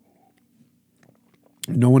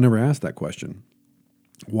 No one ever asked that question.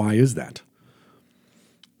 Why is that?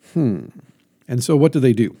 And so what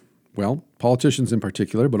do? Well, politicians in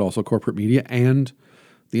particular, but also corporate media and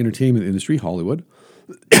the entertainment industry, Hollywood,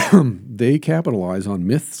 they capitalize on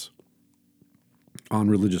myths, on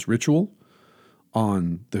religious ritual,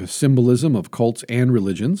 on the symbolism of cults and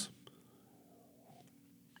religions.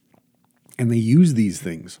 And they use these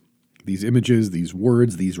things, these images, these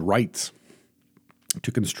words, these rites,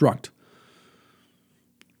 to construct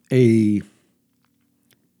a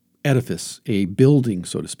edifice, a building,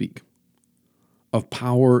 so to speak, of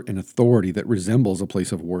power and authority that resembles a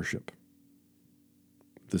place of worship.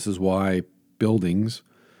 This is why buildings,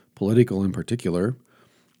 political in particular,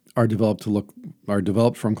 are developed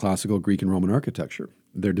from classical Greek and Roman architecture.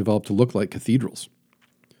 They're developed to look like cathedrals.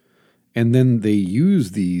 And then they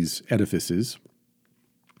use these edifices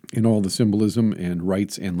and all the symbolism and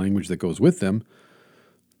rites and language that goes with them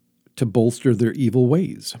to bolster their evil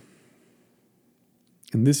ways.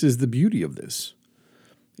 And this is the beauty of this,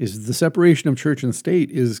 is the separation of church and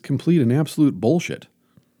state is complete and absolute bullshit.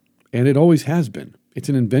 And it always has been. It's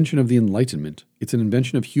an invention of the Enlightenment. It's an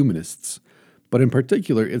invention of humanists. But in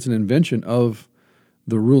particular, it's an invention of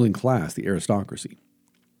the ruling class, the aristocracy.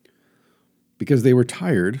 Because they were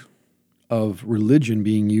tired of religion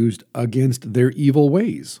being used against their evil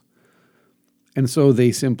ways. And so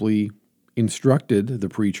they simply instructed the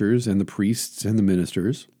preachers and the priests and the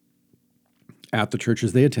ministers at the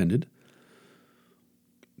churches they attended.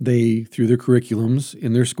 They, through their curriculums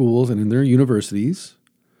in their schools and in their universities,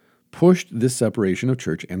 pushed this separation of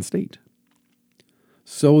church and state.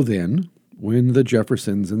 So then, when the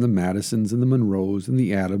Jeffersons and the Madisons and the Monroes and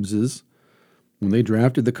the Adamses, when they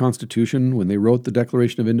drafted the Constitution, when they wrote the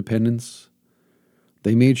Declaration of Independence,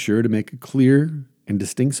 they made sure to make a clear and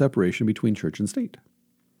distinct separation between church and state,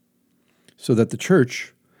 so that the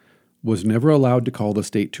church was never allowed to call the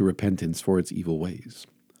state to repentance for its evil ways.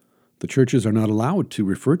 The churches are not allowed to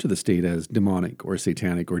refer to the state as demonic or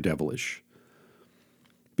satanic or devilish,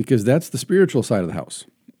 because that's the spiritual side of the house.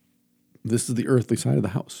 This is the earthly side of the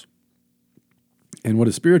house. And what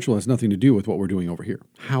is spiritual has nothing to do with what we're doing over here.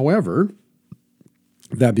 However,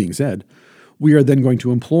 that being said, we are then going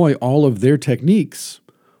to employ all of their techniques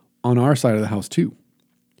on our side of the house too,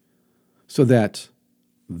 so that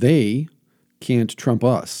they can't trump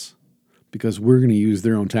us, because we're going to use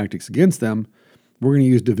their own tactics against them. We're going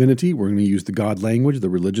to use divinity, we're going to use the God language, the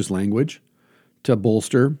religious language, to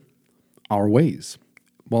bolster our ways,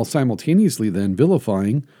 while simultaneously then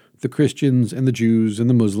vilifying the Christians and the Jews and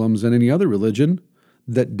the Muslims and any other religion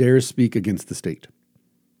that dares speak against the state.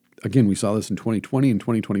 Again, we saw this in 2020 and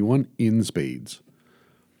 2021 in spades.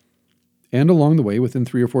 And along the way, within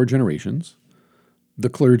 3 or 4 generations, the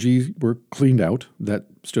clergy were cleaned out that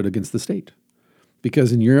stood against the state.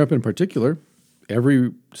 Because in Europe in particular,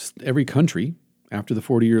 every country, after the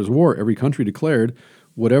 40 Years' War, every country declared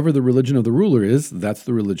whatever the religion of the ruler is, that's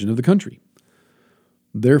the religion of the country.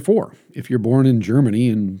 Therefore, if you're born in Germany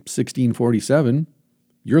in 1647,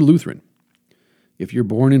 you're Lutheran. If you're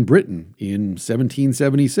born in Britain in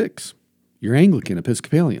 1776, you're Anglican,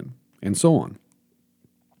 Episcopalian, and so on.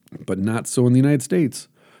 But not so in the United States.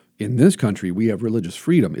 In this country, we have religious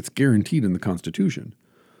freedom. It's guaranteed in the Constitution.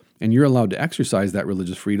 And you're allowed to exercise that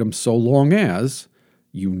religious freedom so long as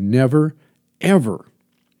you never, ever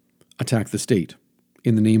attack the state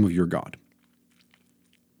in the name of your God.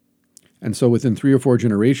 And so within 3 or 4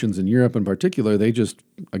 generations in Europe in particular, they just,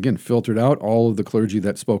 again, filtered out all of the clergy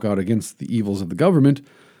that spoke out against the evils of the government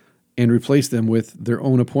and replaced them with their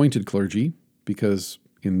own appointed clergy, because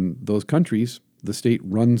in those countries, the state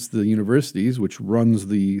runs the universities, which runs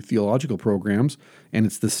the theological programs, and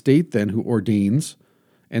it's the state then who ordains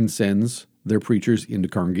and sends their preachers into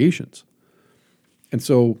congregations. And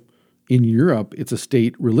so in Europe, it's a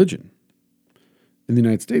state religion. In the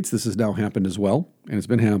United States, this has now happened as well, and it's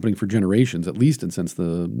been happening for generations, at least since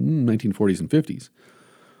the 1940s and 50s,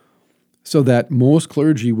 so that most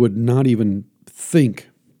clergy would not even think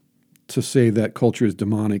to say that culture is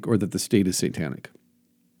demonic or that the state is satanic,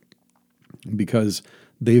 because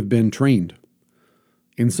they've been trained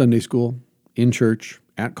in Sunday school, in church,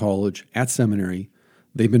 at college, at seminary.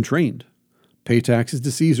 They've been trained. Pay taxes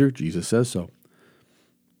to Caesar, Jesus says so.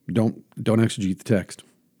 Don't exegete the text.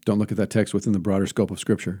 Don't look at that text within the broader scope of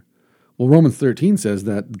Scripture. Well, Romans 13 says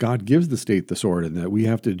that God gives the state the sword and that we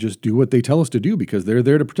have to just do what they tell us to do because they're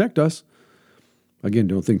there to protect us. Again,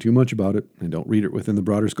 don't think too much about it and don't read it within the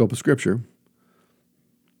broader scope of Scripture.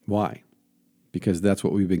 Why? Because that's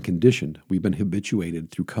what we've been conditioned. We've been habituated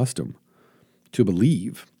through custom to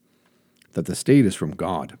believe that the state is from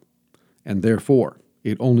God, and therefore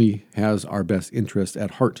it only has our best interests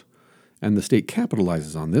at heart. And the state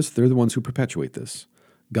capitalizes on this. They're the ones who perpetuate this.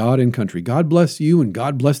 God and country. God bless you and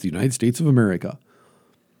God bless the United States of America.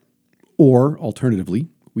 Or, alternatively,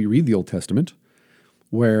 we read the Old Testament,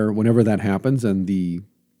 where whenever that happens and the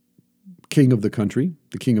king of the country,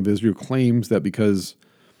 the king of Israel, claims that because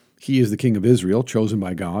he is the king of Israel, chosen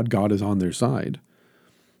by God, God is on their side.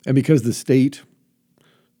 And because the state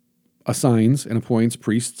assigns and appoints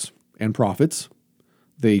priests and prophets,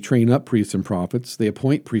 they train up priests and prophets, they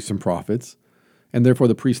appoint priests and prophets, and therefore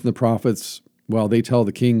the priests and the prophets, well, they tell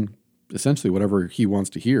the king essentially whatever he wants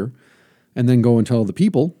to hear, and then go and tell the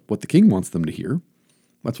people what the king wants them to hear.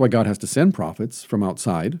 That's why God has to send prophets from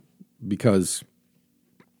outside, because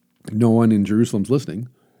no one in Jerusalem's listening.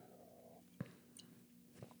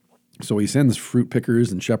 So he sends fruit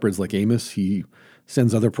pickers and shepherds like Amos. He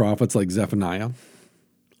sends other prophets like Zephaniah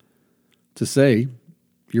to say,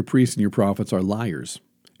 your priests and your prophets are liars,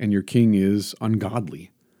 and your king is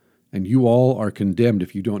ungodly, and you all are condemned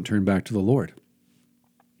if you don't turn back to the Lord.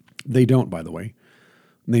 They don't, by the way.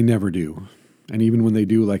 They never do. And even when they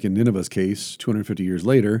do, like in Nineveh's case, 250 years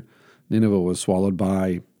later, Nineveh was swallowed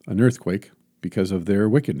by an earthquake because of their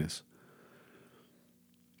wickedness.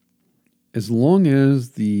 As long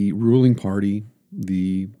as the ruling party,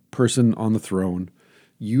 the person on the throne,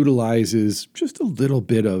 utilizes just a little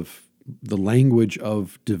bit of the language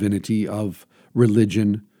of divinity, of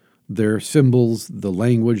religion, their symbols, the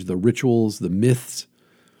language, the rituals, the myths,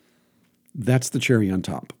 that's the cherry on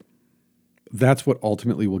top. That's what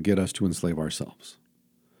ultimately will get us to enslave ourselves.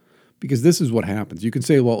 Because this is what happens. You can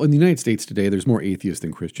say, well, in the United States today, there's more atheists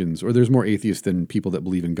than Christians, or there's more atheists than people that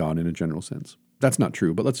believe in God in a general sense. That's not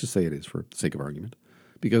true, but let's just say it is for the sake of argument,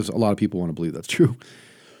 because a lot of people want to believe that's true.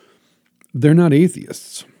 They're not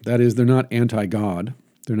atheists. That is, they're not anti-God.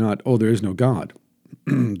 They're not, oh, there is no God.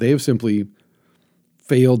 They have simply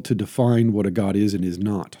failed to define what a God is and is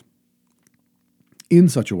not in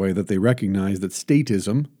such a way that they recognize that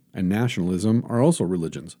statism and nationalism are also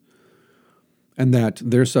religions, and that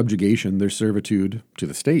their subjugation, their servitude to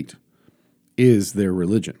the state is their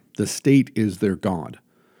religion. The state is their God.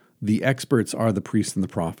 The experts are the priests and the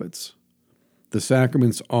prophets. The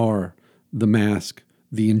sacraments are the mask,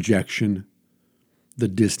 the injection, the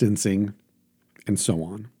distancing, and so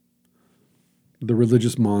on. The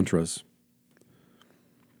religious mantras.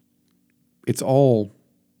 It's all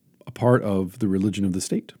a part of the religion of the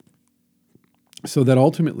state. So that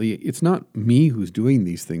ultimately, it's not me who's doing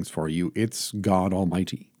these things for you, it's God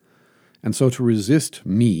Almighty. And so to resist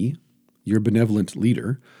me, your benevolent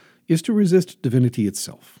leader, is to resist divinity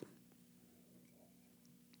itself.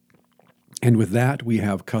 And with that, we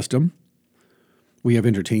have custom, we have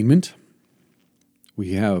entertainment,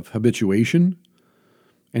 we have habituation,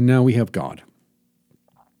 and now we have God.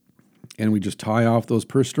 And we just tie off those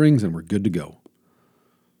purse strings and we're good to go.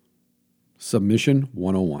 Submission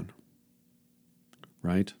 101.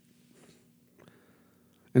 Right?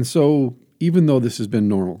 And so, even though this has been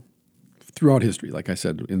normal throughout history, like I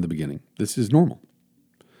said in the beginning. This is normal.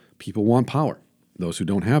 People want power. Those who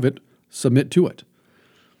don't have it submit to it.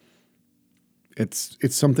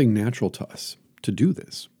 It's something natural to us to do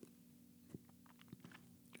this.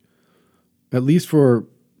 At least for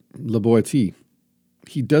Le Boétie,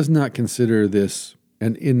 he does not consider this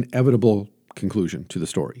an inevitable conclusion to the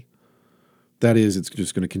story. That is, it's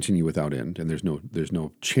just going to continue without end, and there's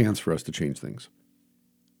no chance for us to change things.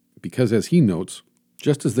 Because as he notes,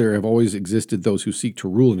 just as there have always existed those who seek to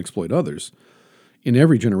rule and exploit others, in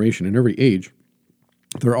every generation, in every age,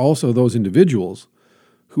 there are also those individuals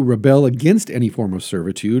who rebel against any form of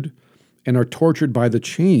servitude and are tortured by the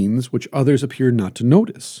chains which others appear not to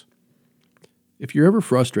notice. If you're ever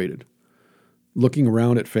frustrated, looking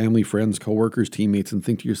around at family, friends, coworkers, teammates, and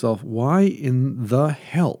think to yourself, why in the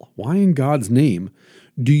hell, why in God's name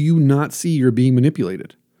do you not see you're being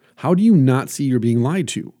manipulated? How do you not see you're being lied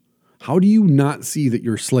to? How do you not see that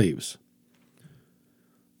you're slaves?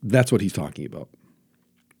 That's what he's talking about.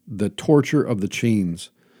 The torture of the chains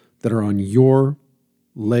that are on your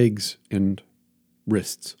legs and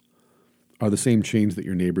wrists are the same chains that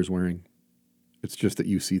your neighbor's wearing. It's just that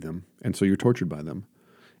you see them, and so you're tortured by them.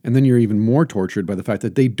 And then you're even more tortured by the fact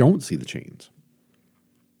that they don't see the chains.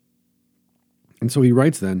 And so he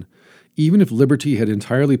writes then, even if liberty had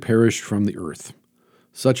entirely perished from the earth,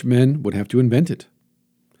 such men would have to invent it.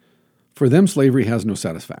 For them, slavery has no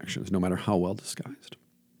satisfactions, no matter how well disguised.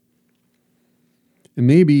 And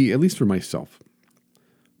maybe, at least for myself,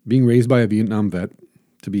 being raised by a Vietnam vet,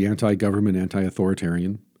 to be anti-government,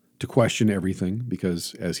 anti-authoritarian, to question everything,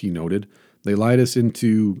 because, as he noted, they lied us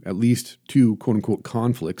into at least 2 quote-unquote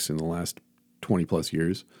conflicts in the last 20 plus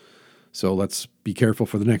years. So let's be careful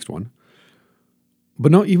for the next one.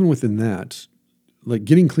 But not even within that, like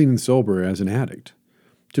getting clean and sober as an addict,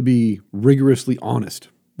 to be rigorously honest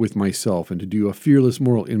with myself and to do a fearless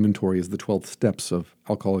moral inventory as the 12 steps of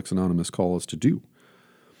Alcoholics Anonymous call us to do.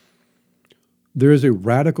 There is a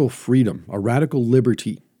radical freedom, a radical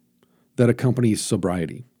liberty that accompanies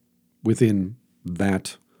sobriety within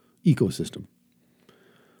that ecosystem.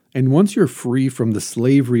 And once you're free from the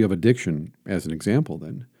slavery of addiction, as an example,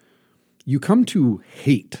 then, you come to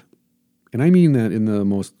hate, and I mean that in the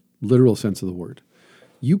most literal sense of the word.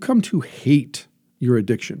 You come to hate your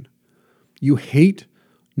addiction. You hate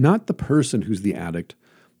not the person who's the addict,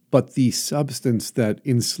 but the substance that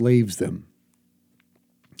enslaves them.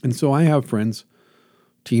 And so I have friends,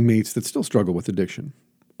 teammates that still struggle with addiction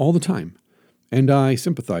all the time, and I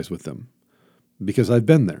sympathize with them because I've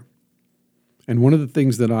been there. And one of the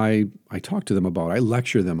things that I talk to them about, I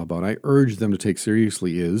lecture them about, I urge them to take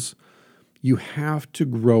seriously is you have to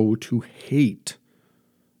grow to hate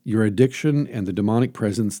your addiction and the demonic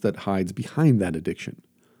presence that hides behind that addiction.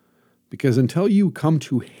 Because until you come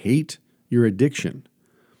to hate your addiction,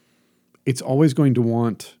 it's always going to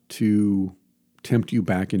want to tempt you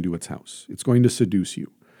back into its house. It's going to seduce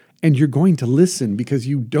you. And you're going to listen because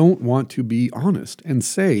you don't want to be honest and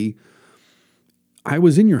say, I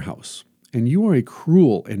was in your house and you are a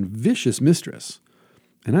cruel and vicious mistress,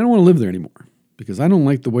 and I don't want to live there anymore because I don't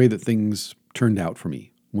like the way that things turned out for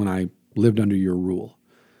me when I lived under your rule.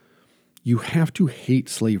 You have to hate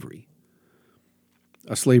slavery,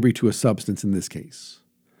 a slavery to a substance in this case.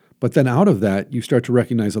 But then out of that, you start to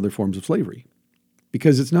recognize other forms of slavery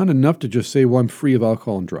because it's not enough to just say, well, I'm free of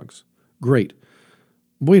alcohol and drugs. Great.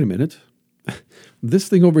 Wait a minute. This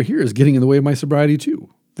thing over here is getting in the way of my sobriety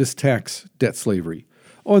too. This tax debt slavery.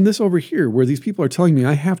 Oh, and this over here where these people are telling me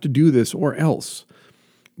I have to do this or else.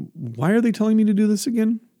 Why are they telling me to do this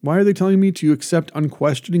again? Why are they telling me to accept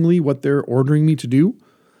unquestioningly what they're ordering me to do?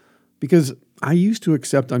 Because I used to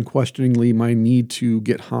accept unquestioningly my need to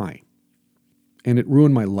get high. And it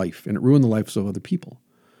ruined my life, and it ruined the lives of other people.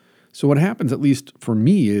 So what happens, at least for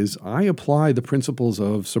me, is I apply the principles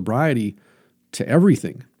of sobriety to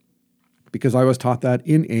everything because I was taught that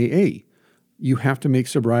in AA. You have to make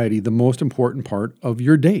sobriety the most important part of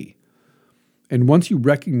your day. And once you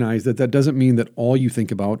recognize that that doesn't mean that all you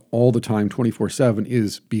think about all the time, 24/7,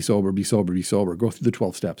 is be sober, be sober, be sober, go through the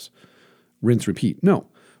 12 steps, rinse, repeat. No.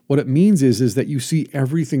 What it means is that you see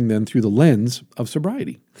everything then through the lens of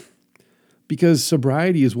sobriety. Because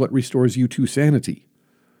sobriety is what restores you to sanity.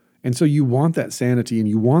 And so you want that sanity and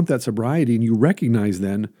you want that sobriety, and you recognize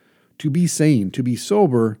then to be sane, to be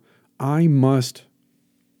sober, I must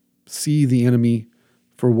see the enemy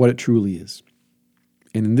for what it truly is.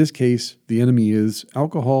 And in this case, the enemy is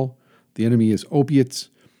alcohol, the enemy is opiates,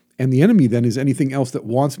 and the enemy then is anything else that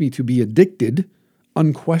wants me to be addicted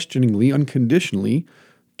unquestioningly, unconditionally,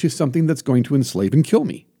 to something that's going to enslave and kill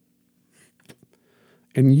me.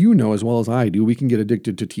 And you know as well as I do, we can get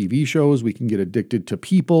addicted to TV shows, we can get addicted to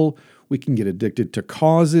people, We can get addicted to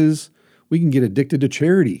causes. We can get addicted to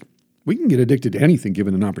charity. We can get addicted to anything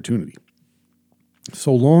given an opportunity.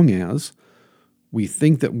 So long as we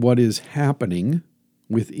think that what is happening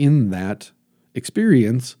within that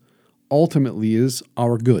experience ultimately is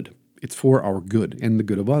our good. It's for our good and the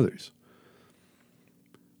good of others.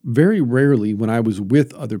 Very rarely when I was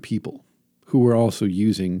with other people who were also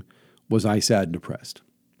using was I sad and depressed.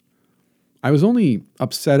 I was only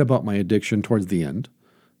upset about my addiction towards the end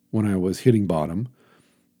when I was hitting bottom,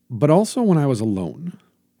 but also when I was alone.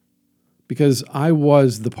 Because I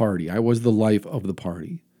was the party. I was the life of the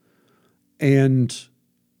party. And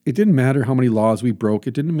it didn't matter how many laws we broke.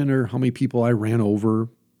 It didn't matter how many people I ran over,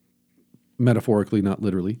 metaphorically, not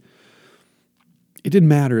literally. It didn't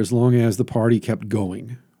matter as long as the party kept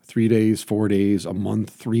going. 3 days, 4 days, a month,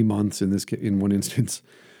 3 months in one instance.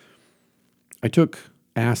 I took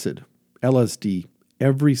acid, LSD,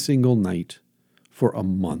 every single night for a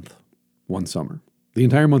month, one summer. The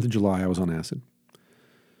entire month of July, I was on acid.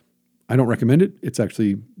 I don't recommend it. It's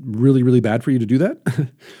actually really, really bad for you to do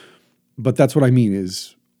that. But that's what I mean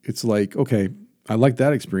is it's like, okay, I like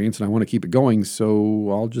that experience and I want to keep it going, so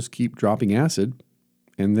I'll just keep dropping acid.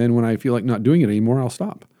 And then when I feel like not doing it anymore, I'll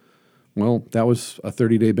stop. Well, that was a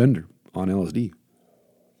 30-day bender on LSD.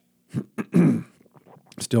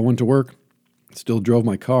 Still went to work, still drove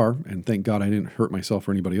my car, and thank God I didn't hurt myself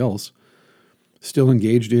or anybody else. Still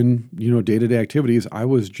engaged in, day-to-day activities. I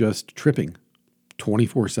was just tripping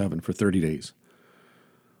 24/7 for 30 days.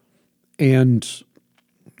 And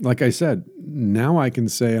like I said, now I can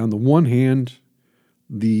say on the one hand,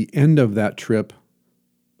 the end of that trip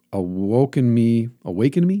awakened me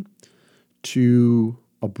to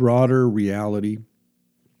a broader reality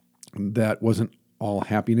that wasn't all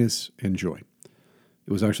happiness and joy.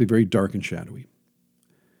 It was actually very dark and shadowy.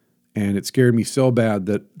 And it scared me so bad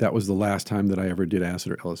that that was the last time that I ever did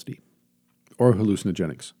acid or LSD or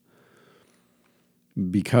hallucinogenics,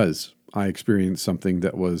 because I experienced something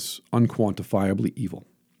that was unquantifiably evil,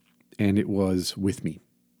 and it was with me.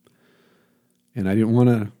 And I didn't want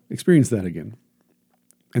to experience that again.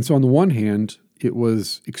 And so on the one hand, it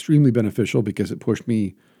was extremely beneficial because it pushed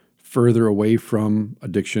me further away from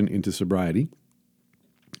addiction into sobriety.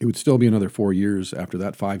 It would still be another 4 years after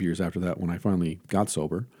that, 5 years after that, when I finally got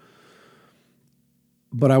sober.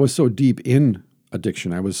 But I was so deep in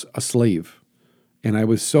addiction. I was a slave. And I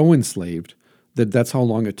was so enslaved that that's how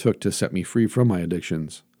long it took to set me free from my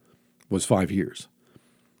addictions, was 5 years.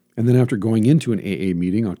 And then after going into an AA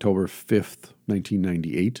meeting, October 5th,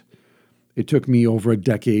 1998, it took me over a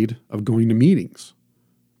decade of going to meetings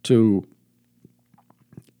to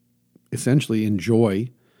essentially enjoy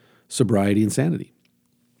sobriety and sanity.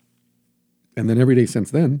 And then every day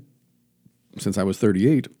since then, since I was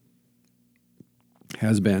 38,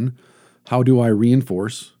 has been, how do I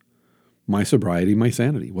reinforce my sobriety, my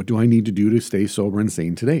sanity? What do I need to do to stay sober and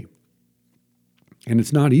sane today? And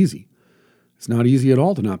it's not easy. It's not easy at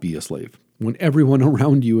all to not be a slave when everyone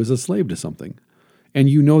around you is a slave to something. And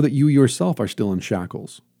you know that you yourself are still in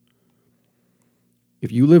shackles.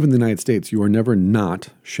 If you live in the United States, you are never not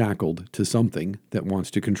shackled to something that wants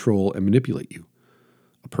to control and manipulate you.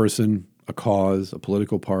 A person, a cause, a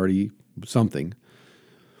political party, something.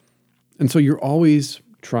 And so you're always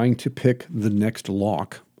trying to pick the next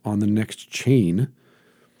lock on the next chain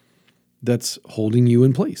that's holding you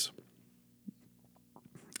in place.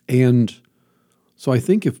 And so I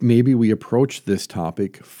think if maybe we approach this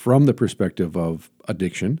topic from the perspective of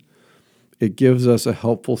addiction, it gives us a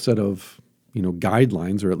helpful set of,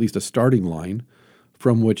 guidelines, or at least a starting line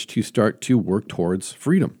from which to start to work towards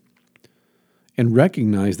freedom. And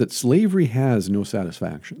recognize that slavery has no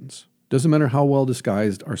satisfactions. Doesn't matter how well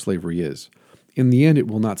disguised our slavery is. In the end, it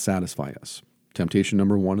will not satisfy us. Temptation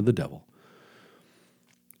number 1 of the devil.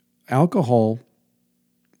 Alcohol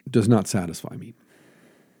does not satisfy me.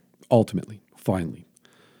 Ultimately, finally.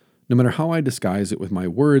 No matter how I disguise it with my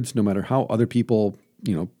words, no matter how other people,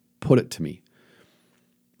 put it to me.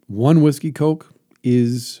 One whiskey Coke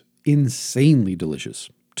is insanely delicious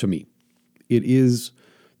to me. It is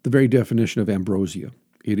the very definition of ambrosia.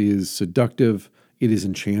 It is seductive. It is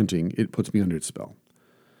enchanting. It puts me under its spell.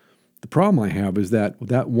 The problem I have is that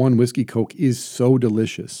one whiskey Coke is so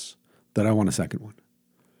delicious that I want a second one.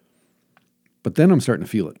 But then I'm starting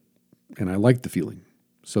to feel it, and I like the feeling.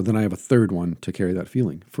 So then I have a third one to carry that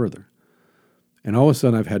feeling further. And all of a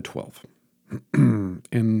sudden I've had 12.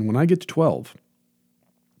 And when I get to 12,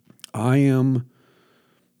 I am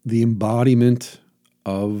the embodiment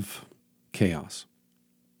of chaos.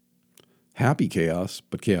 Happy chaos,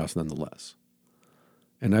 but chaos nonetheless.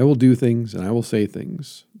 And I will do things and I will say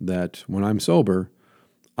things that when I'm sober,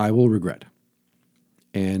 I will regret.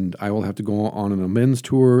 And I will have to go on an amends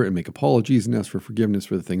tour and make apologies and ask for forgiveness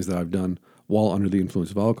for the things that I've done while under the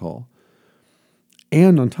influence of alcohol.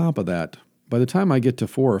 And on top of that, by the time I get to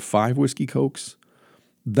 4 or 5 whiskey cokes,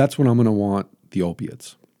 that's when I'm going to want the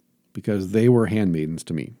opiates, because they were handmaidens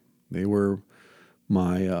to me. They were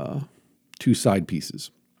my 2 side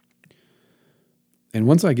pieces. And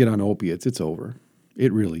once I get on opiates, it's over.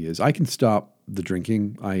 It really is. I can stop the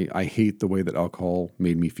drinking. I hate the way that alcohol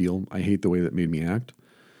made me feel. I hate the way that it made me act.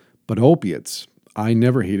 But opiates, I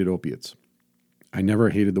never hated opiates. I never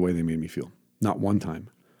hated the way they made me feel. Not one time.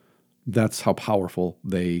 That's how powerful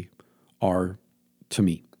they are to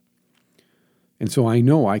me. And so I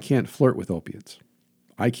know I can't flirt with opiates.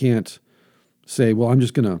 I can't say, well, I'm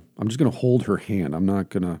just gonna hold her hand. I'm not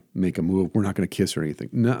gonna make a move. We're not gonna kiss or anything.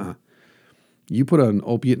 Nuh-uh. You put an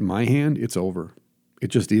opiate in my hand, it's over. It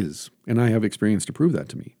just is. And I have experience to prove that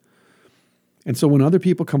to me. And so when other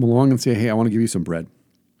people come along and say, hey, I want to give you some bread.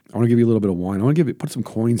 I want to give you a little bit of wine. I want to put some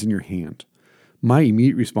coins in your hand. My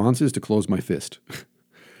immediate response is to close my fist.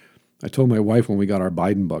 I told my wife when we got our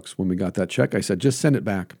Biden bucks, when we got that check, I said, just send it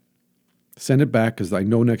back. Send it back, because I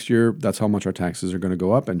know next year that's how much our taxes are going to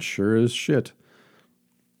go up. And sure as shit,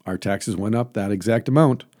 our taxes went up that exact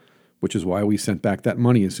amount, which is why we sent back that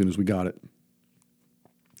money as soon as we got it.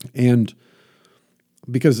 And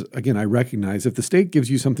because, again, I recognize if the state gives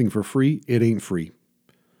you something for free, it ain't free.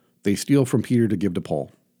 They steal from Peter to give to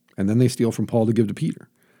Paul. And then they steal from Paul to give to Peter.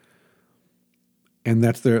 And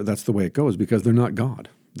that's the way it goes, because they're not God.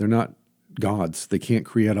 They're not gods. They can't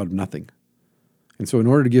create out of nothing. And so in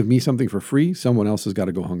order to give me something for free, someone else has got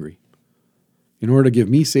to go hungry. In order to give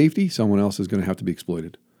me safety, someone else is going to have to be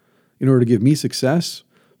exploited. In order to give me success,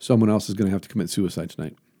 someone else is going to have to commit suicide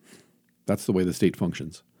tonight. That's the way the state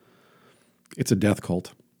functions. It's a death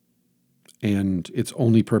cult. And its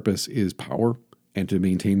only purpose is power, and to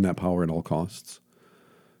maintain that power at all costs.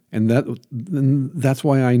 And that's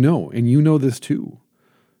why I know, and you know this too,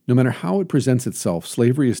 no matter how it presents itself,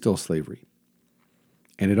 slavery is still slavery.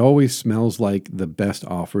 And it always smells like the best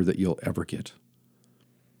offer that you'll ever get.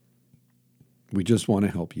 We just want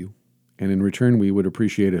to help you. And in return, we would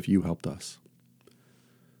appreciate if you helped us.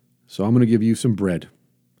 So I'm going to give you some bread,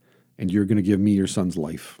 and you're going to give me your son's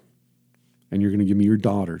life. And you're going to give me your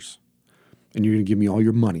daughters. And you're going to give me all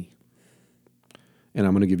your money. And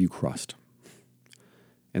I'm going to give you crust.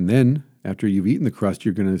 And then, after you've eaten the crust,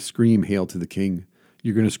 you're going to scream, "Hail to the King."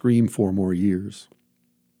 You're going to scream 4 more years.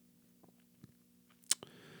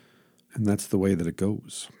 And that's the way that it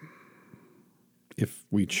goes, if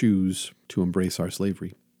we choose to embrace our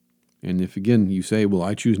slavery. And if, again, you say, well,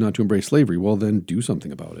 I choose not to embrace slavery, well, then do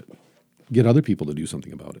something about it. Get other people to do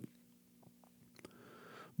something about it.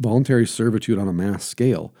 Voluntary servitude on a mass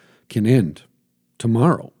scale can end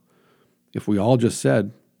tomorrow if we all just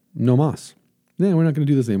said, no mas. Yeah, we're not going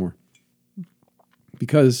to do this anymore.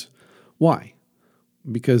 Because, why?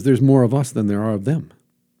 Because there's more of us than there are of them.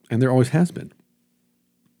 And there always has been.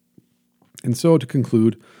 And so to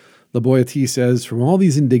conclude, the Boyati says, from all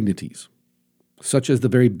these indignities, such as the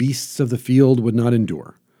very beasts of the field would not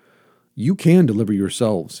endure, you can deliver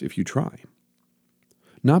yourselves if you try.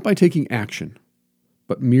 Not by taking action,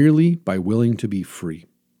 but merely by willing to be free.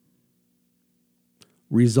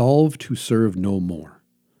 Resolve to serve no more,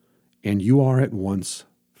 and you are at once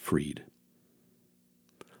freed.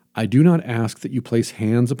 I do not ask that you place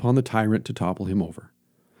hands upon the tyrant to topple him over,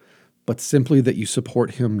 but simply that you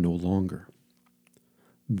support him no longer.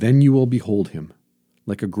 Then you will behold him,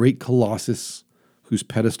 like a great colossus whose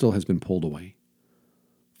pedestal has been pulled away,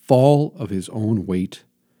 fall of his own weight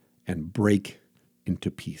and break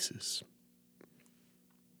into pieces.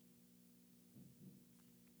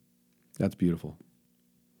 That's beautiful.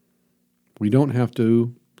 We don't have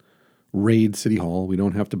to raid City Hall. We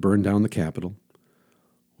don't have to burn down the Capitol.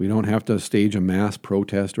 We don't have to stage a mass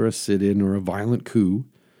protest or a sit-in or a violent coup.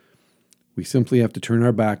 We simply have to turn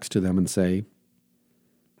our backs to them and say,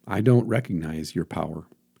 I don't recognize your power.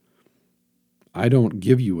 I don't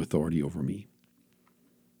give you authority over me.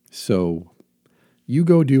 So you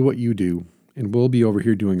go do what you do, and we'll be over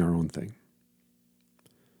here doing our own thing.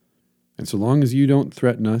 And so long as you don't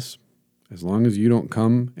threaten us, as long as you don't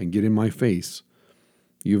come and get in my face,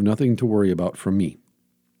 you have nothing to worry about from me.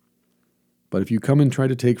 But if you come and try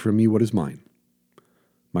to take from me what is mine,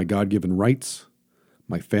 my God-given rights,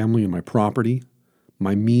 my family and my property,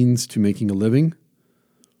 my means to making a living,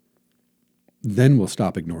 then we'll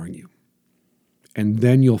stop ignoring you. And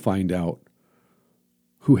then you'll find out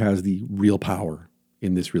who has the real power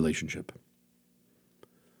in this relationship.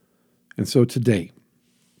 And so today,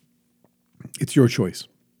 it's your choice.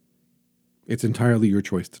 It's entirely your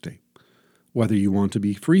choice today, whether you want to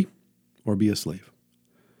be free or be a slave.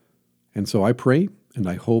 And so I pray and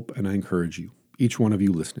I hope and I encourage you, each one of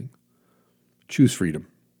you listening, choose freedom.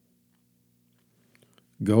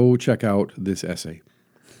 Go check out this essay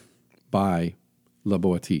by La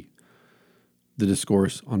Boétie, The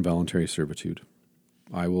Discourse on Voluntary Servitude.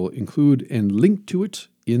 I will include and link to it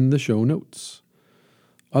in the show notes.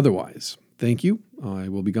 Otherwise, thank you. I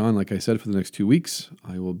will be gone, like I said, for the next 2 weeks.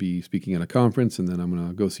 I will be speaking at a conference, and then I'm going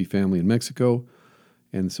to go see family in Mexico.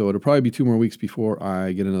 And so it'll probably be 2 more weeks before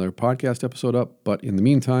I get another podcast episode up. But in the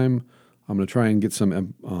meantime, I'm going to try and get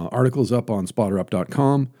some articles up on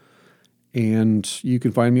spotterup.com. And you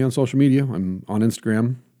can find me on social media. I'm on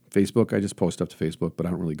Instagram, Facebook. I just post up to Facebook, but I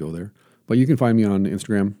don't really go there. But you can find me on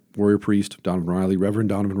Instagram, Warrior Priest, Donovan Riley, Reverend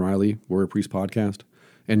Donovan Riley, Warrior Priest Podcast,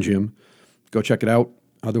 and Jim. Go check it out.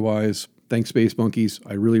 Otherwise, thanks, Space Monkeys.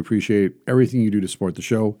 I really appreciate everything you do to support the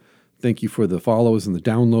show. Thank you for the follows and the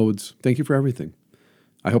downloads. Thank you for everything.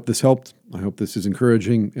 I hope this helped. I hope this is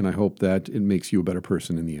encouraging, and I hope that it makes you a better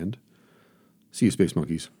person in the end. See you, Space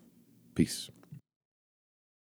Monkeys. Peace.